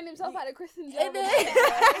enjoying himself at the Christian And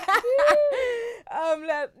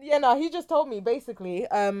job. he just told me basically,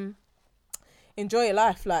 enjoy your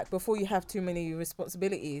life, like, before you have too many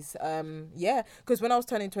responsibilities. Because when I was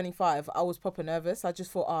turning 25, I was proper nervous. I just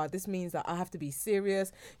thought, this means that I have to be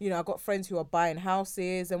serious. You know, I got friends who are buying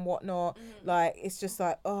houses and whatnot. Like, it's just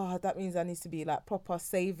like, that means I need to be like proper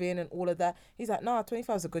saving and all of that. He's like, nah,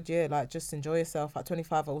 25 is a good year. Like, just enjoy yourself. At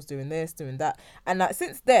 25, I was doing this, doing that. And like,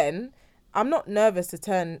 since then, I'm not nervous to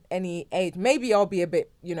turn any age. Maybe I'll be a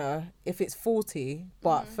bit, you know, if it's 40,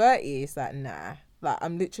 but 30, it's like, nah. Like,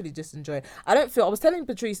 I'm literally just enjoying. I was telling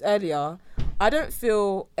Patrice earlier, I don't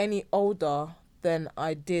feel any older than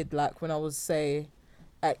I did, like, when I was, say,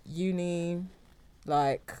 at uni,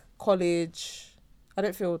 like, college. I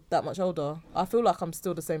don't feel that much older. I feel like I'm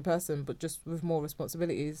still the same person, but just with more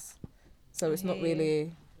responsibilities. So it's not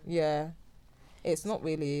really, it's not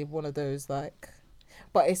really one of those, like,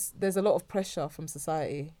 but there's a lot of pressure from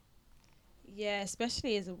society. Yeah,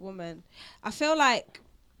 especially as a woman. I feel like,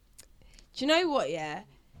 do you know what, yeah?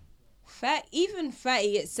 Even 30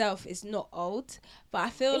 itself is not old, but I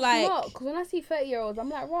feel It's like... not, because when I see 30-year-olds, I'm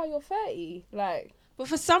like, wow, you're 30. Like, But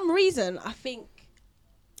for some reason, I think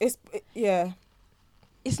Yeah.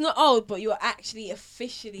 It's not old, but you're actually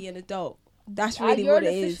officially an adult. That's really you're what an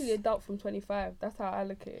it is. officially adult from 25. That's how I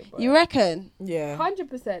look at it. Bro. You reckon? Yeah.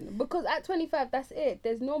 100%. Because at 25, that's it.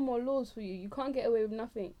 There's no more laws for you. You can't get away with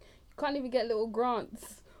nothing. You can't even get little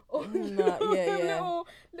grants or little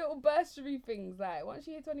bursary things. Like once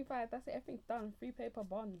you hit 25, that's it. Everything's done. Free paper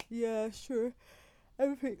bond. Yeah, sure.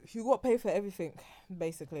 Everything. You got to pay for everything,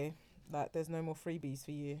 basically. Like, there's no more freebies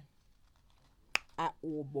for you. At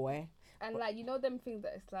all, boy. And like, you know them things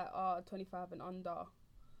that it's like, 25 and under.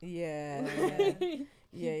 Yeah.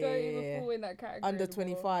 You don't even fall in that category. Under anymore.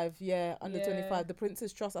 25, under Yeah. 25. The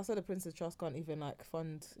Prince's Trust, I said the Prince's Trust can't even like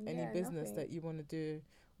fund any Yeah, business nothing. that you want to do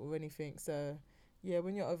or anything. So, yeah,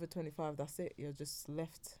 when you're over 25, that's it. You're just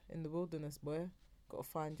left in the wilderness, boy. Got to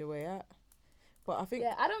find your way out. But I think...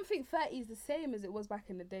 Yeah, I don't think 30 is the same as it was back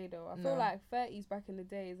in the day, though. I feel No. like 30s back in the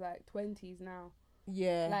day is like 20s now.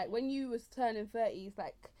 Yeah. Like, when you was turning 30s,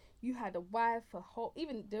 like, you had a wife, a whole...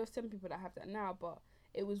 Even, there are some people that have that now, but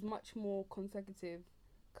it was much more consecutive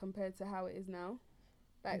compared to how it is now.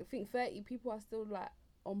 Like, I think 30 people are still, like,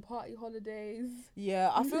 on party holidays. Yeah,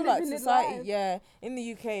 I feel like Living it society, life. yeah, in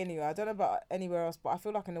the UK anyway, I don't know about anywhere else, but I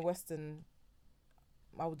feel like in the Western,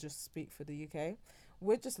 I will just speak for the UK,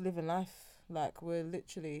 we're just living life. Like, we're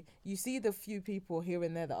literally, you see the few people here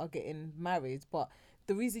and there that are getting married, but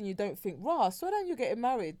the reason you don't think, rah, swear down you're getting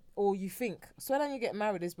married, or you think, swear down you're getting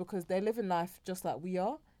married is because they're living life just like we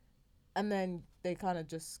are, and then they kind of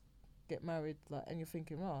just get married, like, and you're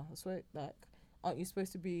thinking, rah, I swear, like, aren't you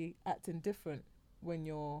supposed to be acting different when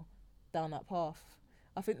you're down that path?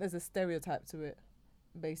 I think there's a stereotype to it,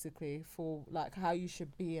 basically, for like how you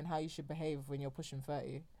should be and how you should behave when you're pushing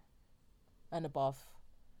 30 and above.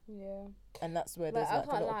 Yeah. And that's where Like, there's I like a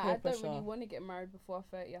can't lot of lie, peer I don't pressure. really want to get married before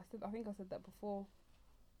 30. I think I said that before.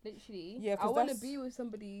 Literally. Yeah, 'cause I want to that's- be with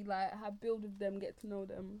somebody, like, have build with them, get to know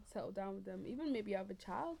them, settle down with them. Even maybe have a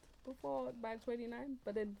child before, by 29.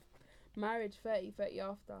 But then marriage 30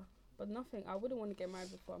 after. But nothing. I wouldn't want to get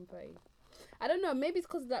married before I'm 30. I don't know. Maybe it's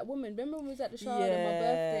because of that woman. Remember when we was at the shower on my Yeah,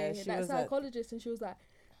 birthday? she That was like- psychologist, and she was like,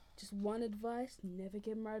 just one advice, never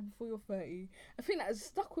get married before you're 30. I think that has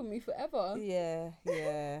stuck with me forever. Yeah,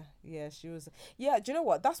 she was. Yeah, do you know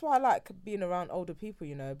what? That's why I like being around older people,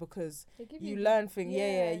 you know, because They give you learn things.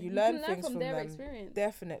 Yeah, you learn can things from from their them. experience.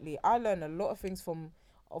 Definitely, I learn a lot of things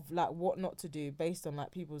of like what not to do based on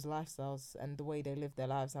like people's lifestyles and the way they live their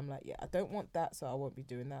lives. I'm like, yeah, I don't want that, so I won't be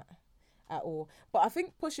doing that at all. But I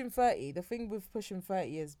think pushing 30, the thing with pushing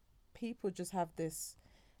 30 is people just have this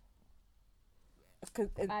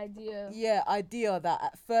idea that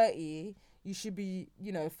at 30 you should be,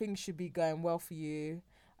 you know, things should be going well for you.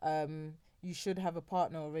 You should have a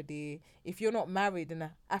partner already. If you're not married in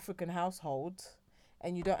an African household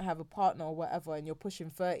and you don't have a partner or whatever and you're pushing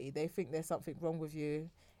 30, they think there's something wrong with you.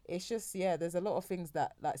 It's just, yeah, there's a lot of things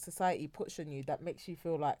that like society puts on you that makes you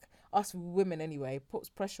feel like, us women anyway, puts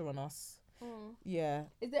pressure on us. Yeah.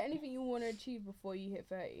 Is there anything you want to achieve before you hit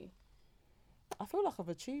 30? I feel like I've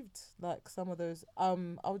achieved like some of those. I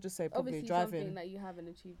would just say probably Obviously driving. something that you haven't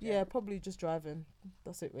achieved Yeah, yet. probably just driving.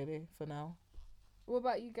 That's it really for now. What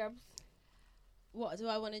about you, Gabs? What do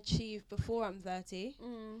I want to achieve before I'm 30? Do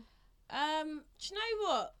you know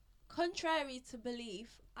what? Contrary to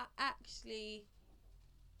belief, I actually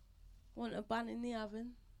want a bun in the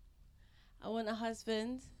oven. I want a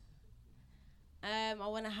husband. I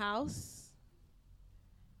want a house.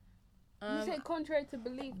 You said contrary to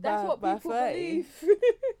belief. by- That's what by people 30. believe.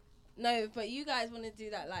 No, but you guys want to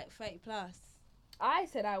do that like 30 plus. I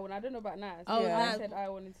said I want. I don't know about Naz. Oh, yeah, I Naz. said I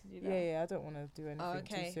wanted to do that. Yeah, I don't want to do anything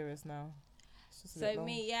okay. too serious now. It's just a bit So long.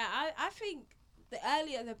 me, yeah, I think the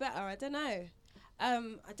earlier the better. I don't know.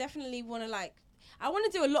 I definitely want to I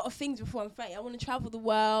want to do a lot of things before I'm 30. I want to travel the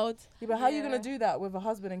world. Yeah, but how are you Yeah. gonna do that with a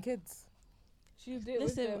husband and kids? She'll do it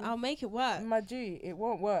Listen, with them. I'll make it work. My G, it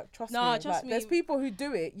won't work. Trust No, me. trust Like, me. there's people who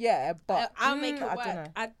do it, yeah, but I'll make it I work. don't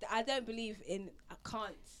know. I don't believe in I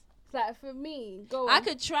can't. It's like for me, go I on.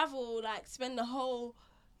 could travel, spend the whole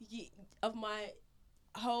of my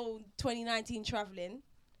whole 2019 traveling,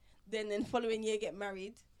 then following year get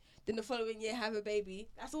married, then the following year have a baby.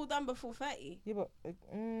 That's all done before 30. Yeah, but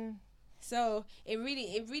So it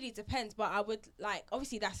really depends. But I would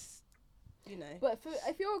obviously that's, you know. But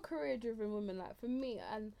if you're a career-driven woman, like for me,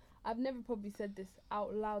 and I've never probably said this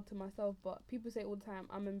out loud to myself, but people say all the time,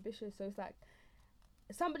 I'm ambitious. So it's like,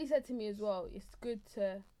 somebody said to me as well, it's good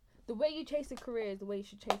to, the way you chase a career is the way you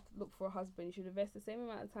should look for a husband. You should invest the same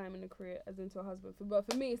amount of time in a career as into a husband. But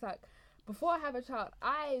for me, it's like, before I have a child,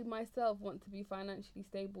 I myself want to be financially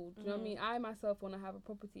stable. Do you know what I mean? I myself want to have a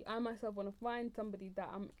property. I myself want to find somebody that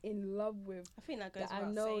I'm in love with. I think that goes That I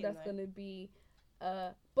without know saying, that's though. going to be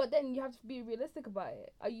But then you have to be realistic about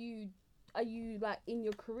it. Are you like in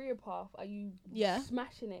your career path? Are you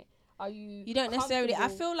smashing it? Are you? You don't necessarily. I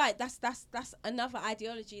feel like that's another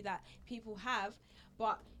ideology that people have,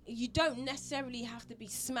 but you don't necessarily have to be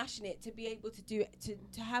smashing it to be able to do it,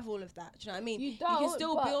 to have all of that. Do you know what I mean? You don't. You can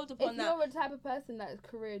still build upon that. If you're the type of person that is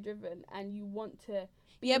career driven and you want to.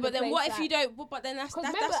 Yeah, but then what if you don't? But then that's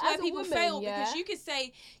where people fail, yeah? because you could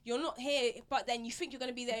say you're not here, but then you think you're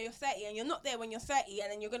going to be there when you're 30, and you're not there when you're 30,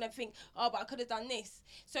 and then you're going to think, oh, but I could have done this.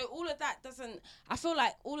 So all of that doesn't. I feel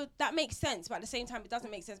like all of that makes sense, but at the same time, it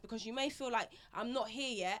doesn't make sense because you may feel like I'm not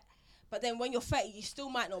here yet. But then when you're 30, you still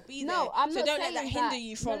might not be there. No, I'm so not don't saying let that hinder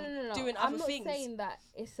you from doing other things. I'm not saying that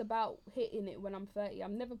it's about hitting it when I'm 30.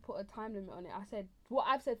 I've never put a time limit on it. I said, what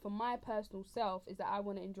I've said for my personal self is that I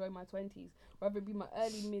want to enjoy my 20s. Whether it be my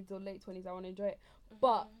early, mids or late 20s, I want to enjoy it. Mm-hmm.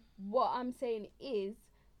 But what I'm saying is,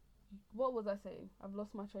 what was I saying? I've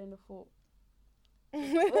lost my train of thought.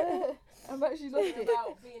 I've actually lost it.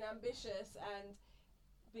 About being ambitious and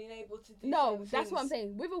being able to do that's what I'm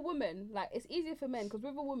saying. With a woman, like, it's easier for men, because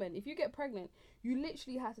with a woman, if you get pregnant, you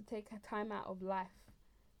literally have to take a time out of life.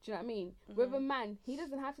 Do you know what I mean? Mm-hmm. With a man, he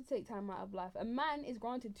doesn't have to take time out of life. A man is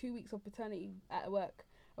granted 2 weeks of paternity at work.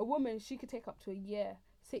 A woman, she could take up to a year,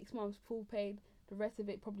 6 months full paid, the rest of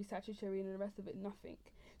it probably statutory, and the rest of it nothing.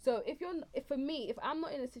 So if I'm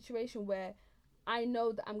not in a situation where I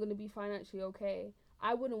know that I'm going to be financially okay,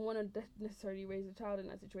 I wouldn't want to necessarily raise a child in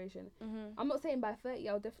that situation. Mm-hmm. I'm not saying by 30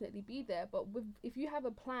 I'll definitely be there, but if you have a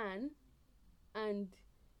plan and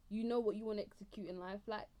you know what you want to execute in life,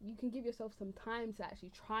 like, you can give yourself some time to actually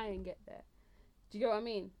try and get there. Do you get what I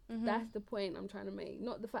mean? Mm-hmm. That's the point I'm trying to make.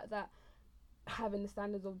 Not the fact that having the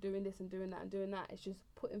standards of doing this and doing that and doing that. It's just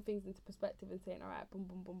putting things into perspective and saying, all right, boom,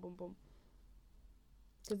 boom, boom, boom, boom.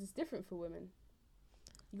 Because it's different for women.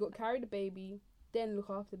 You got to carry the baby, then look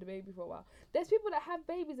after the baby for a while. There's people that have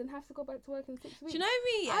babies and have to go back to work in 6 weeks. Do you know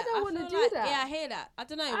me? Yeah, I don't want to do that. Yeah, I hear that. I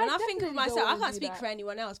don't know. When I think of myself, I can't speak for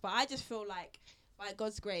anyone else, but I just feel like, by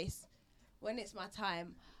God's grace, when it's my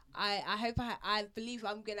time, I believe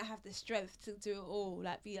I'm going to have the strength to do it all,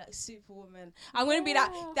 like, be like superwoman. I'm going to be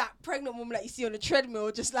that pregnant woman that you see on the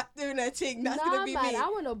treadmill, just like doing her thing. That's going to be me. I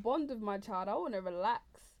want to bond with my child. I want to relax.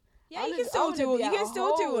 Yeah, you can still do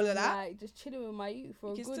all of that. Like, just chilling with my youth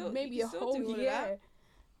for a whole year.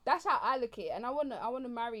 That's how I look at it, and I want to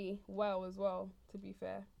marry well as well. To be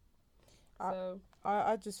fair,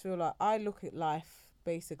 I just feel like I look at life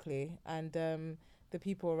basically, and the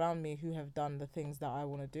people around me who have done the things that I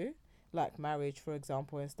want to do, like marriage, for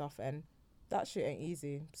example, and stuff, and that shit ain't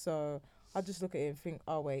easy. So I just look at it and think,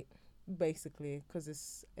 oh wait, basically, because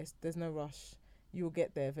it's there's no rush. You'll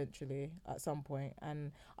get there eventually at some point.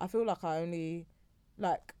 And I feel like I only,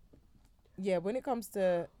 like, yeah, when it comes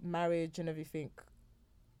to marriage and everything,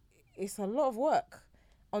 it's a lot of work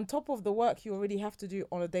on top of the work you already have to do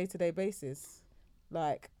on a day-to-day basis.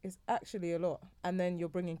 Like, it's actually a lot. And then you're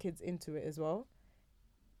bringing kids into it as well.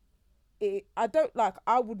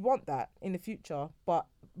 I would want that in the future, but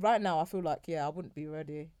right now I feel like, I wouldn't be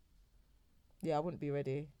ready. Yeah, I wouldn't be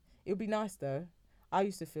ready. It would be nice though. I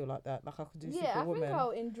used to feel like that, like I could do Superwoman. I think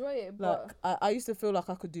I'll enjoy it, but... Like, I used to feel like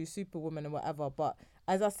I could do Superwoman and whatever, but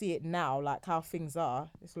as I see it now, like how things are,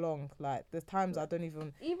 it's long. Like, there's times I don't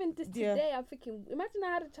even... Even today, I'm thinking, imagine I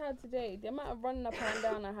had a child today, the amount of running up and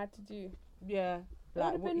down I had to do. Yeah. It would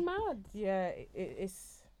have been mad. Yeah,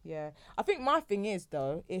 it's... Yeah. I think my thing is,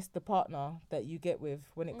 though, it's the partner that you get with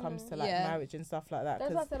when it comes to, like, marriage and stuff like that.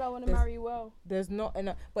 That's why I said I want to marry well. There's not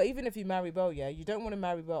enough... But even if you marry well, you don't want to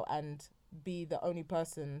marry well and... be the only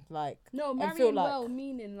person, like, no, marrying well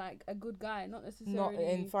meaning like a good guy, not necessarily not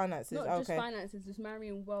in finances, not just finances, just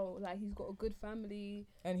marrying well, like he's got a good family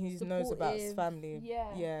and he knows about his family,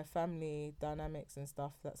 family dynamics and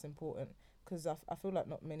stuff. That's important, because I feel like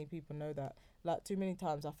not many people know that. Like, too many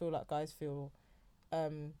times I feel like guys feel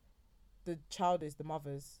the child is the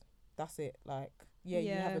mother's, that's it, like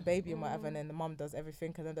you have a baby and whatever, and then the mum does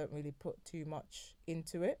everything and they don't really put too much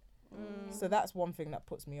into it. So that's one thing that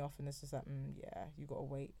puts me off, and it's just like, you gotta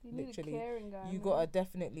wait. Literally, you gotta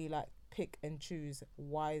definitely like pick and choose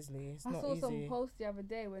wisely. It's not easy. I saw some post the other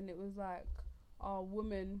day when it was like,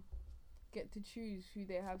 women get to choose who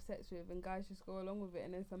they have sex with, and guys just go along with it.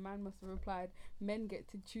 And then some man must have replied, men get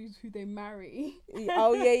to choose who they marry.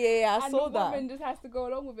 Oh yeah. I saw that. And the woman just has to go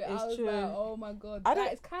along with it. It's I was true. Like, oh my god,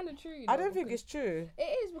 that is kind of true. You know, I don't think it's true. It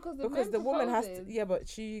is because the woman has to. Yeah, but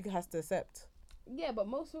she has to accept. Yeah, but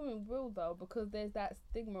most women will though, because there's that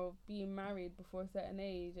stigma of being married before a certain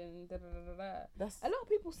age and da da da da. A lot of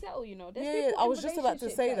people settle, you know. There's people I was just about to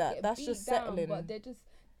say that. That's just settling. But they're just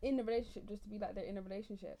in a relationship just to be like they're in a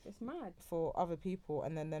relationship. It's mad. For other people,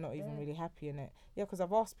 and then they're not even really happy in it. Yeah, because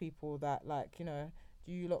I've asked people that, like, you know,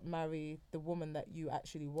 do you lot marry the woman that you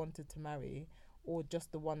actually wanted to marry, or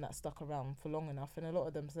just the one that stuck around for long enough? And a lot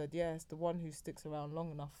of them said, yes, the one who sticks around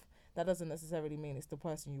long enough. That doesn't necessarily mean it's the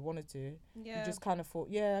person you wanted to. Yeah. You just kind of thought,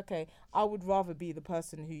 yeah, okay, I would rather be the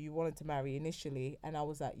person who you wanted to marry initially, and I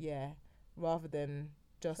was like, yeah, rather than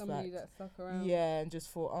just Somebody like, that stuck around. yeah, and just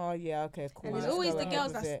thought, oh yeah, okay, cool. And let's there's always go the ahead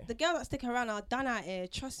girls with it. the girls that stick around are done out here.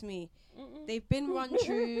 Trust me, they've been run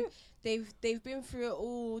through. They've been through it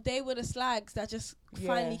all. They were the slags that just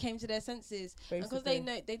finally came to their senses, and because they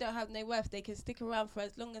know they don't have no worth, they can stick around for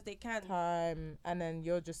as long as they can. Time, and then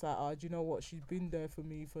you're just like, oh, do you know what? She's been there for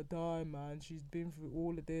me for time, man. She's been through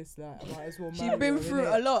all of this. Like, I might as well marry She's been her, through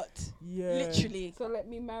innit? a lot. Yeah, Literally. So let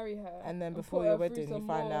me marry her. And then put before her your through wedding, you some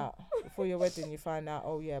find more. out. Before your wedding, you find out.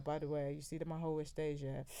 Oh yeah, by the way, you see my whole stage,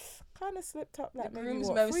 yeah, kind of slipped up. Like The maybe groom's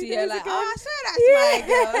what, never 3 see her days like, ago? oh, I swear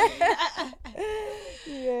that's my girl.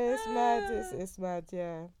 Yeah, it's mad. It's mad.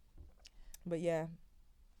 Yeah, but yeah.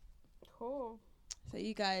 Cool. So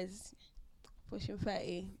you guys pushing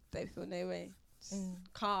 30, don't feel no way. Just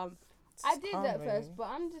calm. I did calm, that really. first, but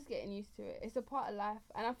I'm just getting used to it. It's a part of life,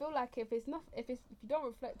 and I feel like if you don't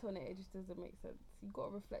reflect on it, it just doesn't make sense. You got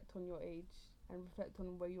to reflect on your age and reflect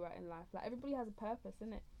on where you are in life. Like everybody has a purpose,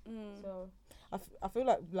 innit? So I feel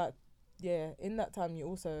like yeah, in that time you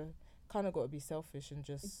also kind of got to be selfish and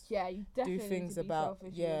just yeah, you definitely things need to be about-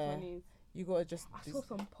 selfish yeah. in your 20s. you got to just I saw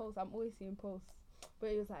some posts. I'm always seeing posts, but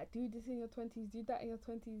it was like, do this in your 20s, do that in your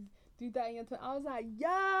 20s, do that in your 20s. I was like,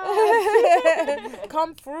 yeah,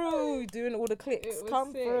 come through, doing all the clips, It was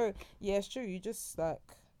come sick. through. Yeah, it's true. You just like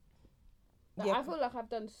yeah, I feel like I've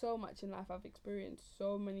done so much in life. I've experienced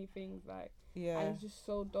so many things, like, yeah, and it's just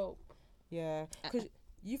so dope. yeah. Because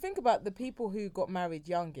you think about the people who got married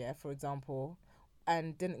young, yeah, for example,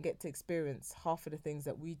 and didn't get to experience half of the things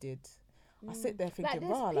that we did. I sit there Like, thinking,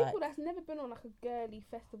 there's wow, people like, that's never been on like a girly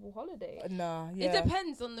festival holiday. nah, yeah. It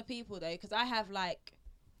depends on the people though, because I have like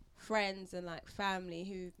friends and like family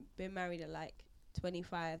who've been married at like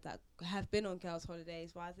 25 that have been on girls'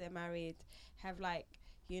 holidays while they're married, have like,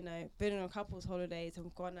 you know, been on couples' holidays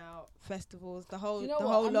and gone out festivals, the whole You know the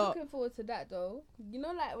what? whole I'm lot. looking forward to that though. You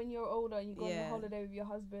know, like when you're older and you go on Yeah. a holiday with your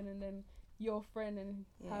husband and then your friend and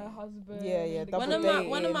her husband. Yeah, yeah, and the double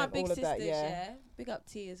One of kids. my dating big and all of sisters, that, yeah. yeah. Big up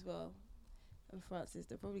T as well. And Francis,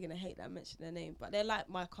 they're probably gonna hate that I mentioned their name, but they're like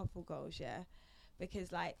my couple goals, yeah.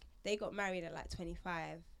 Because like they got married at like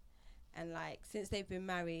 25, and like since they've been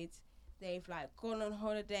married, they've like gone on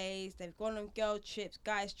holidays, they've gone on girl trips,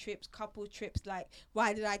 guys trips, couple trips, like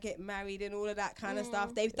why did I get married and all of that kind of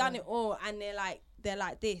stuff. They've done it all, and they're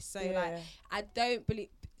like this. So like I don't believe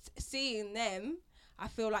seeing them. I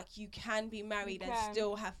feel like you can be married and can.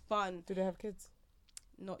 still have fun. Do they have kids?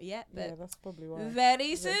 Not yet, Yeah, but that's probably why. very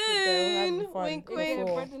They said they were having soon. fun Wink, before. wink.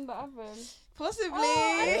 Yeah, bread in the oven. Possibly.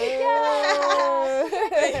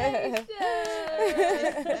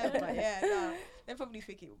 But yeah, no. They're probably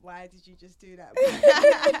thinking, why did you just do that?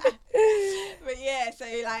 But yeah, so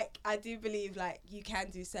like I do believe like you can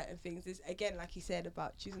do certain things. It's, again, like you said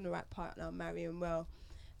about choosing the right partner, marrying well.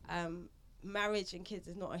 Marriage and kids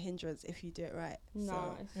is not a hindrance if you do it right. No,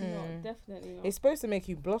 So, it's not. Definitely not. It's supposed to make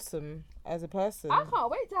you blossom as a person. I can't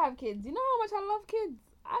wait to have kids. You know how much I love kids.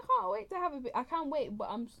 I can't wait to have a bit. I can't wait, but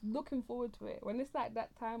I'm looking forward to it. When it's like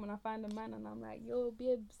that time when I find a man and I'm like, yo,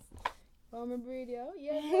 bibs, on my radio,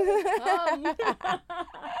 yeah.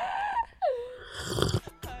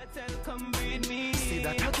 Cartel, come breed me. Say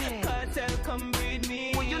that again. Cartel, come breed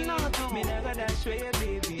me. What you not do? Me never dash away,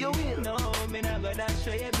 baby. You will. No, me never dash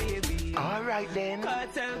away, baby. Alright then.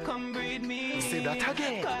 Cartel, come breed me. Say that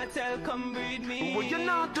again. Cartel, come breed me. What you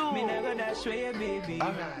not do? Me never dash away, baby.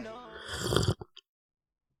 Alright. No.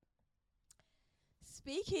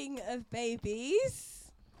 speaking of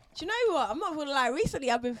babies, do you know what? I'm not gonna lie. Recently,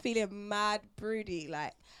 I've been feeling mad broody.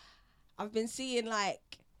 Like, I've been seeing like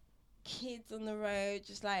kids on the road,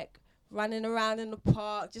 just like running around in the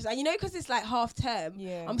park, just, and you know, because it's like half term.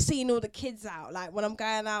 Yeah. I'm seeing all the kids out. Like when I'm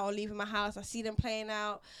going out or leaving my house, I see them playing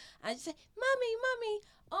out, and I just say, "Mummy,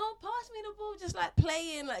 oh, pass me the ball," just like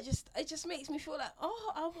playing. Like it just makes me feel like,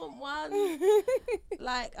 oh, I want one.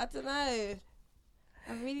 Like I don't know.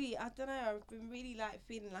 I don't know. I've been really like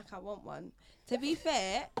feeling like I want one. To be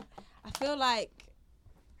fair, I feel like.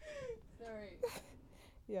 Sorry.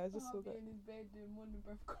 Yeah, I just saw that. in his bed doing morning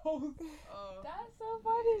breath cold. Oh. That's so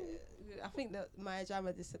funny. I think that Maya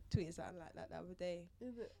Jama just tweeted something like that the other day.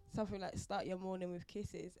 Is it? Something like start your morning with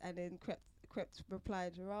kisses, and then crept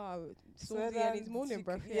replied, "Rah, Swear Swordsy and down his morning to-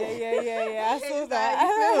 breath." Yeah. I saw It's like, that.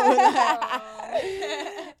 you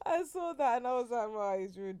feel I saw that and I was like, wow,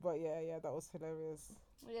 he's rude. But yeah, that was hilarious.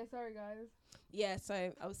 Yeah, sorry guys. Yeah,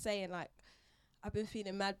 so I was saying, like, I've been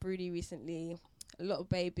feeling mad broody recently. A lot of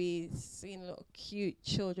babies, seeing a lot of cute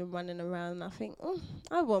children running around. And I think,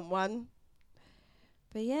 I want one.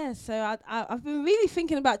 But yeah, so I've been really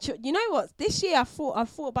thinking about you know what? This year I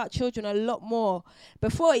thought about children a lot more.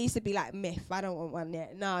 Before it used to be like myth. I don't want one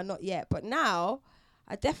yet. No, not yet. But now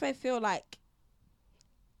I definitely feel like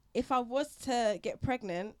if I was to get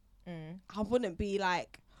pregnant, I wouldn't be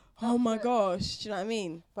like, oh my gosh. Do you know what I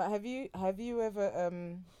mean? But have you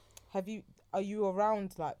ever are you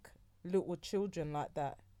around like little children like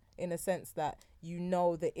that, in a sense that you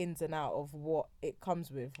know the ins and out of what it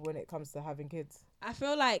comes with when it comes to having kids? I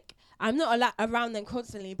feel like I'm not around them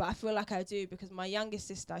constantly, but I feel like I do, because my youngest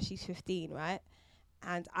sister, she's 15, right?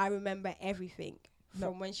 And I remember everything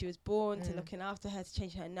from when she was born to looking after her, to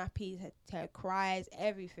changing her nappies, her cries,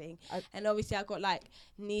 everything. And obviously I got like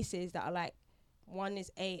nieces that are like, one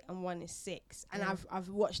is 8 and one is 6, and I've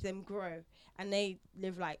watched them grow, and they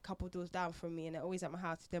live like a couple doors down from me, and they're always at my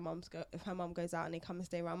house if her mum goes out, and they come and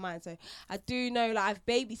stay around mine. So I do know, like, I've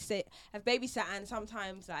babysat, and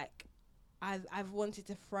sometimes like I've wanted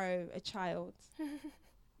to throw a child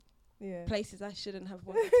places I shouldn't have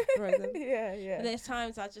wanted to throw them. And there's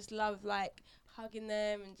times I just love like hugging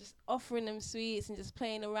them and just offering them sweets and just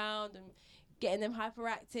playing around and getting them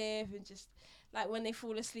hyperactive, and just like when they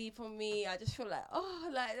fall asleep on me, I just feel like, oh,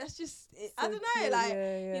 like that's just I don't know, cute. Like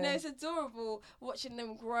you know, it's adorable watching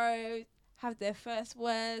them grow, have their first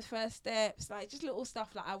words, first steps, like just little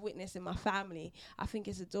stuff like I witness in my family. I think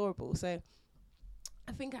it's adorable. So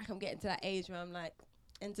I think like I'm getting to that age where I'm like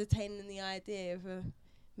entertaining the idea of a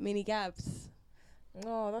mini Gabs.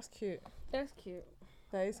 Oh, that's cute. That's cute.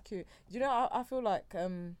 That is cute. Do you know, I feel like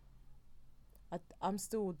I'm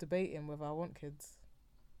still debating whether I want kids.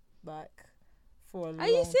 Like, for a long Are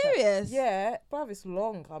you serious? time. Yeah, bruv, it's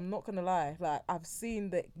long. I'm not gonna lie. Like, I've seen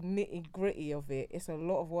the nitty gritty of it. It's a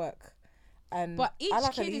lot of work. But each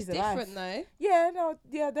kid is different though. Yeah,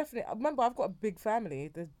 definitely. Remember, I've got a big family.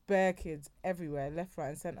 There's bare kids everywhere, left, right,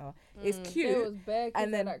 and centre. It's cute. There was bare kids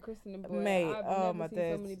and then like Kristen and Boy. mate, I've my never seen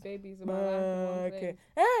days. so many babies in my life in one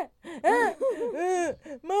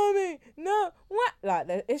place. Mommy, no, what?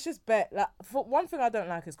 Like, it's just bare. Like, for one thing I don't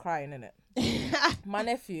like is crying, innit? My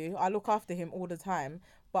nephew, I look after him all the time,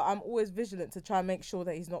 but I'm always vigilant to try and make sure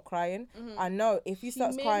that he's not crying. I know if he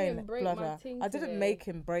starts crying, bladder. I didn't make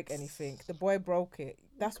him break anything. The boy broke it.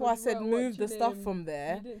 That's why I said move the stuff from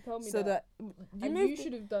there. You didn't tell me so that you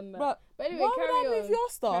should have done that. But anyway, why would I move your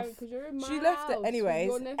stuff? She left it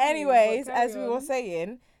anyways. As we were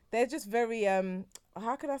saying, they're just very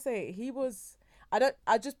how can I say it?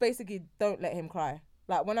 I just basically don't let him cry.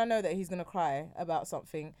 Like, when I know that he's gonna cry about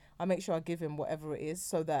something, I make sure I give him whatever it is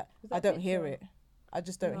so that I don't hear it. I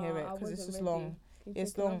just don't hear it because it's just long.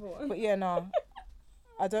 It's long. But yeah, no.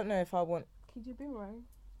 I don't know if I want. Could you be right?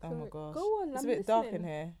 Oh my gosh. Go on. It's a bit dark in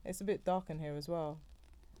here. It's a bit dark in here as well.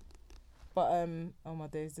 But oh my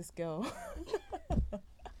days, this girl.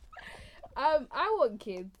 I want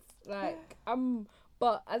kids. Like,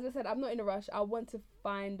 but as I said, I'm not in a rush. I want to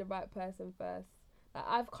find the right person first. Like,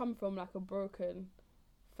 I've come from like a broken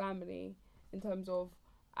family in terms of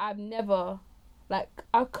I've never, like,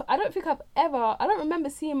 I don't think I've ever, I don't remember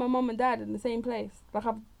seeing my mum and dad in the same place. Like,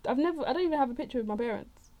 I've never, I don't even have a picture of my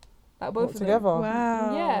parents. Like, both of them. Together?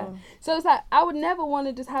 Wow. Yeah. So it's like, I would never want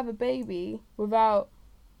to just have a baby without,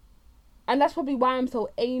 and that's probably why I'm so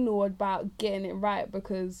anal about getting it right,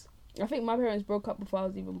 because I think my parents broke up before I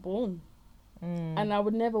was even born. And I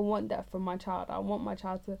would never want that for my child. I want my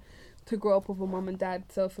child to grow up with a mum and dad.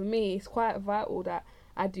 So for me, it's quite vital that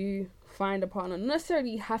I do find a partner. Not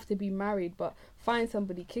necessarily have to be married, but find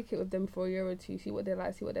somebody, kick it with them for a year or two, see what they're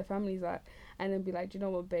like, see what their family's like, and then be like, do you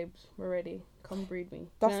know what, babes, we're ready. Come breed me.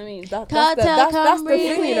 That's, you know what I mean? That's the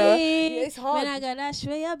thing, you know. It's hard. When I got that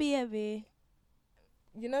show your baby.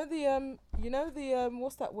 You know the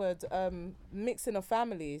what's that word? Mixing of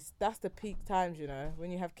families. That's the peak times, you know,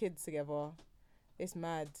 when you have kids together. It's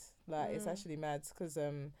mad. Like, it's actually mad because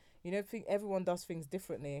you know, everyone does things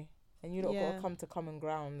differently, and you lot got to come to common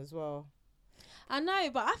ground as well. I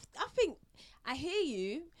know, but I think I hear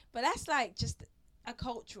you, but that's like just a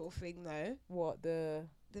cultural thing, though. What, the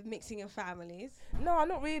mixing of families? No,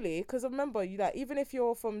 not really, because remember, you like, even if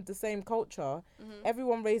you're from the same culture,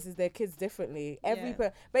 everyone raises their kids differently.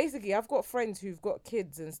 Basically, I've got friends who've got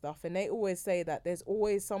kids and stuff, and they always say that there's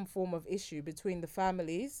always some form of issue between the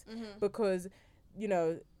families because you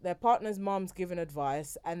know, their partner's mom's giving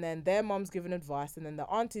advice, and then their mom's giving advice, and then the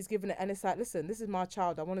auntie's giving it, and it's like, listen, this is my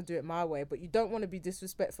child, I want to do it my way, but you don't want to be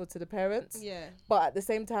disrespectful to the parents. Yeah. But at the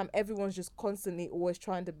same time, everyone's just constantly always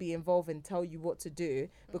trying to be involved and tell you what to do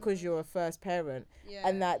because you're a first parent. Yeah.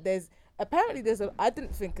 And that I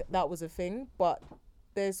didn't think that was a thing, but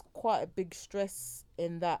there's quite a big stress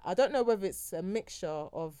in that. I don't know whether it's a mixture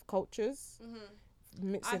of cultures,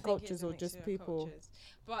 mixing cultures, or just people.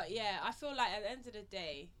 But yeah, I feel like at the end of the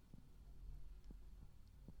day,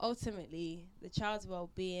 ultimately, the child's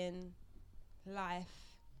well-being, life,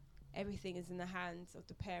 everything is in the hands of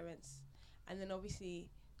the parents. And then obviously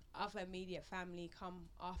other immediate family come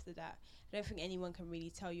after that. I don't think anyone can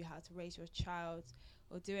really tell you how to raise your child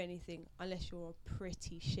or do anything unless you're a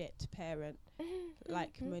pretty shit parent,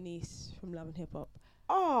 like my niece from Love and Hip Hop.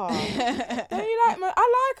 Oh, don't you like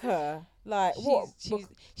I like her. Like,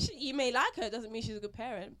 You may like her, doesn't mean she's a good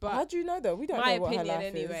parent. But how do you know though? We don't know what her life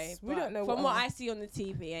anyway, is. We don't know from what I see on the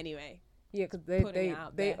TV anyway. Yeah, because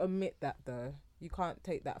they omit that though. You can't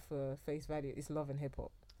take that for face value. It's Love and Hip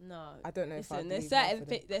Hop. No, I don't know. Listen, there's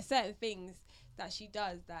certain things that she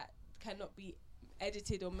does that cannot be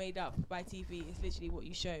edited or made up by TV. It's literally what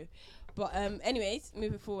you show. But anyways,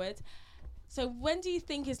 moving forward. So when do you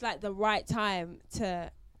think is like the right time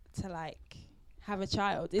to like have a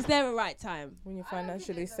child? Is there a right time? When you're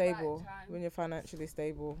financially stable. When you're financially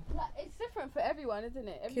stable. Like, it's different for everyone, isn't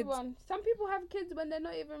it? Everyone. Some people have kids when they're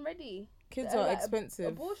not even ready. Kids are expensive.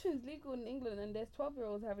 Abortion's legal in England, and there's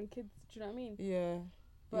 12-year-olds having kids. Do you know what I mean? Yeah.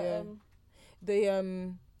 But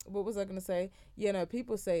what was I gonna say? Yeah, no,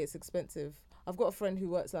 people say it's expensive. I've got a friend who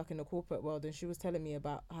works like in the corporate world, and she was telling me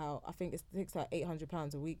about how I think it takes like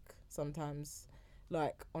 £800 a week sometimes,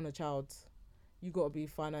 like on a child. You got to be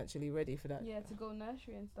financially ready for that. Yeah, to go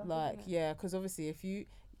nursery and stuff. Like, yeah, because obviously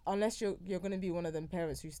unless you're going to be one of them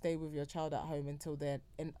parents who stay with your child at home until they're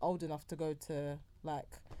old enough to go to like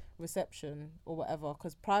reception or whatever,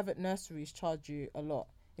 because private nurseries charge you a lot.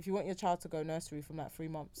 If you want your child to go nursery from like 3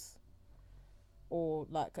 months or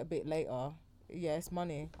like a bit later, yeah, it's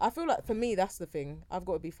money. I feel like for me, that's the thing. I've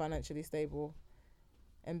got to be financially stable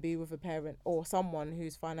and be with a parent or someone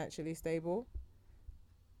who's financially stable.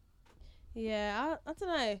 Yeah, I don't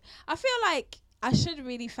know. I feel like I should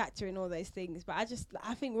really factor in all those things, but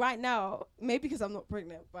I think right now, maybe because I'm not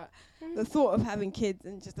pregnant, but the thought of having kids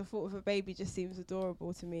and just the thought of a baby just seems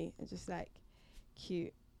adorable to me. It's just like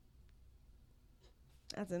cute.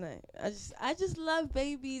 I don't know. I just love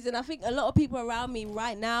babies, and I think a lot of people around me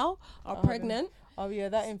right now are pregnant. Oh yeah,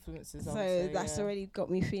 that influences. So that's already got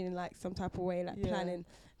me feeling like some type of way, like planning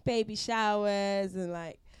baby showers and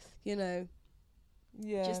like, you know,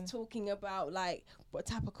 just talking about like what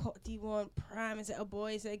type of cock do you want? Prime, is it a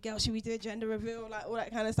boy? Is it a girl? Should we do a gender reveal? Like all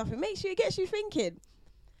that kind of stuff. It gets you thinking.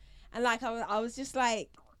 And like I was just like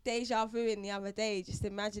deja vuing the other day, just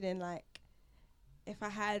imagining like if I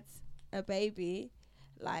had a baby.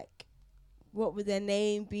 Like, what would their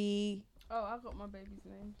name be? Oh, I got my baby's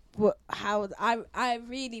name. I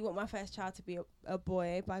really want my first child to be a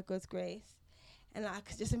boy, by God's grace. And I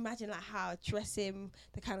could just imagine like how I dress him,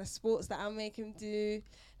 the kind of sports that I'll make him do,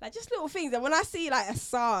 like just little things. And when I see like a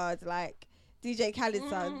Assad, like DJ Khaled's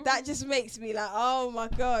son, that just makes me like, oh my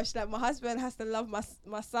gosh, like my husband has to love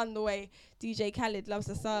my son the way DJ Khaled loves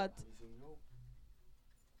Assad.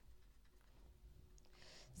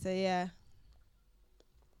 So yeah.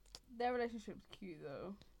 Their relationship's cute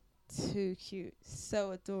though. Too cute.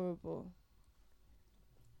 So adorable.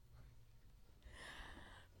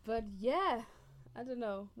 But yeah, I don't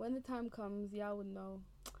know. When the time comes, y'all would know.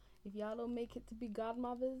 If y'all don't make it to be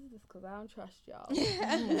godmothers, it's because I don't trust y'all.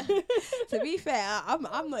 To be fair,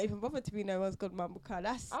 I'm not even bothered to be no one's godmom because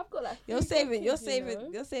that's I've got like you're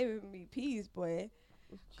saving me peas, boy.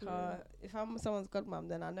 If I'm someone's godmom,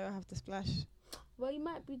 then I know I have to splash. Well, you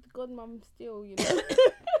might be the godmom still, you know.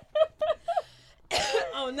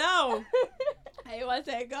 Oh no! Hey, one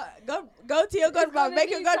second. Go to your godmom.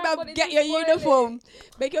 Make your godmom get your uniform.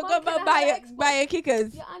 Make your godmom buy your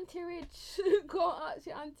kickers. Your auntie rich. Go ask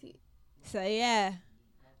your auntie. So yeah,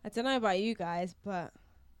 I don't know about you guys, but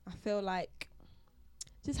I feel like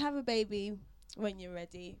just have a baby when you're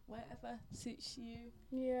ready. Whatever suits you.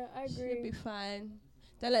 Yeah, I agree. Should be fine.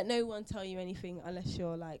 Don't let no one tell you anything unless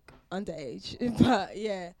you're like underage. But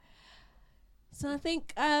yeah. So I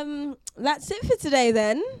think that's it for today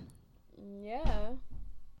then. Yeah.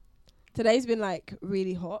 Today's been like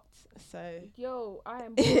really hot, so yo, I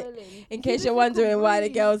am boiling. In case you're wondering why the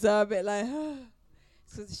girls are a bit like,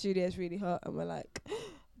 it's because the studio is really hot and we're like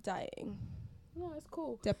dying. No, it's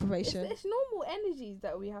cool. deprivation. It's normal energies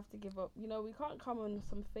that we have to give up. You know, we can't come on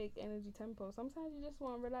some fake energy tempo. Sometimes you just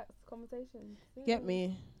want relaxed conversations. Get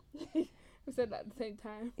me? We said that at the same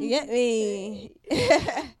time. You get me?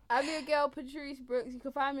 I'm your girl, Patrice Brooks. You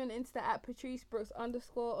can find me on Insta at Patrice Brooks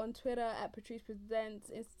 _ on Twitter at Patrice Presents.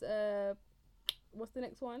 What's the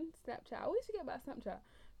next one? Snapchat. I always forget about Snapchat.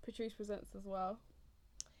 Patrice Presents as well.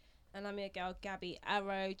 And I'm your girl, Gabby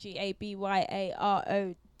Arrow,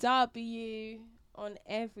 GABYAROW, on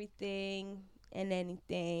everything and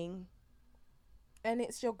anything. And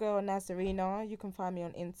it's your girl Nazarena. You can find me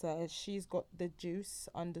on Insta as she's got the juice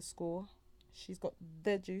 _ She's got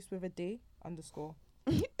the juice with a D _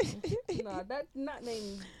 Nah, that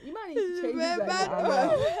name. You might need to change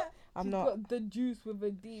that. I'm She's not. got the juice with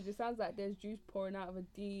a D. It sounds like there's juice pouring out of a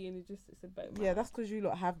D, and it's a bit. Yeah, that's because you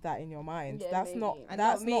lot have that in your mind. Yeah, that's maybe. not. And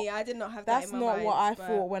That's not me. not. I did not have that That's in my not mind. what I but-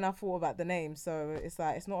 thought when I thought about the name. So it's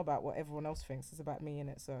like it's not about what everyone else thinks. It's about me in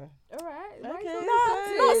it. So All right. Okay.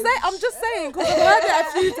 I'm just saying because I've heard it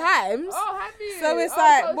a few times. Oh, have you? So it's Oh,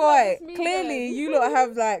 like, so it's not boy, just me clearly then. you lot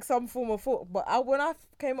have like some form of thought. But when I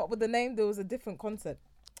came up with the name, there was a different concept.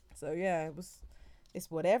 So yeah, it's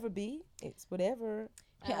whatever be. It's whatever.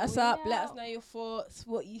 Hit us up. Let us know your thoughts.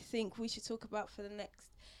 What you think we should talk about for the next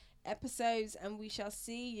episodes, and we shall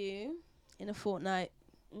see you in a fortnight.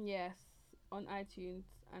 Yes, on iTunes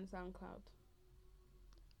and SoundCloud.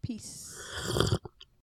 Peace.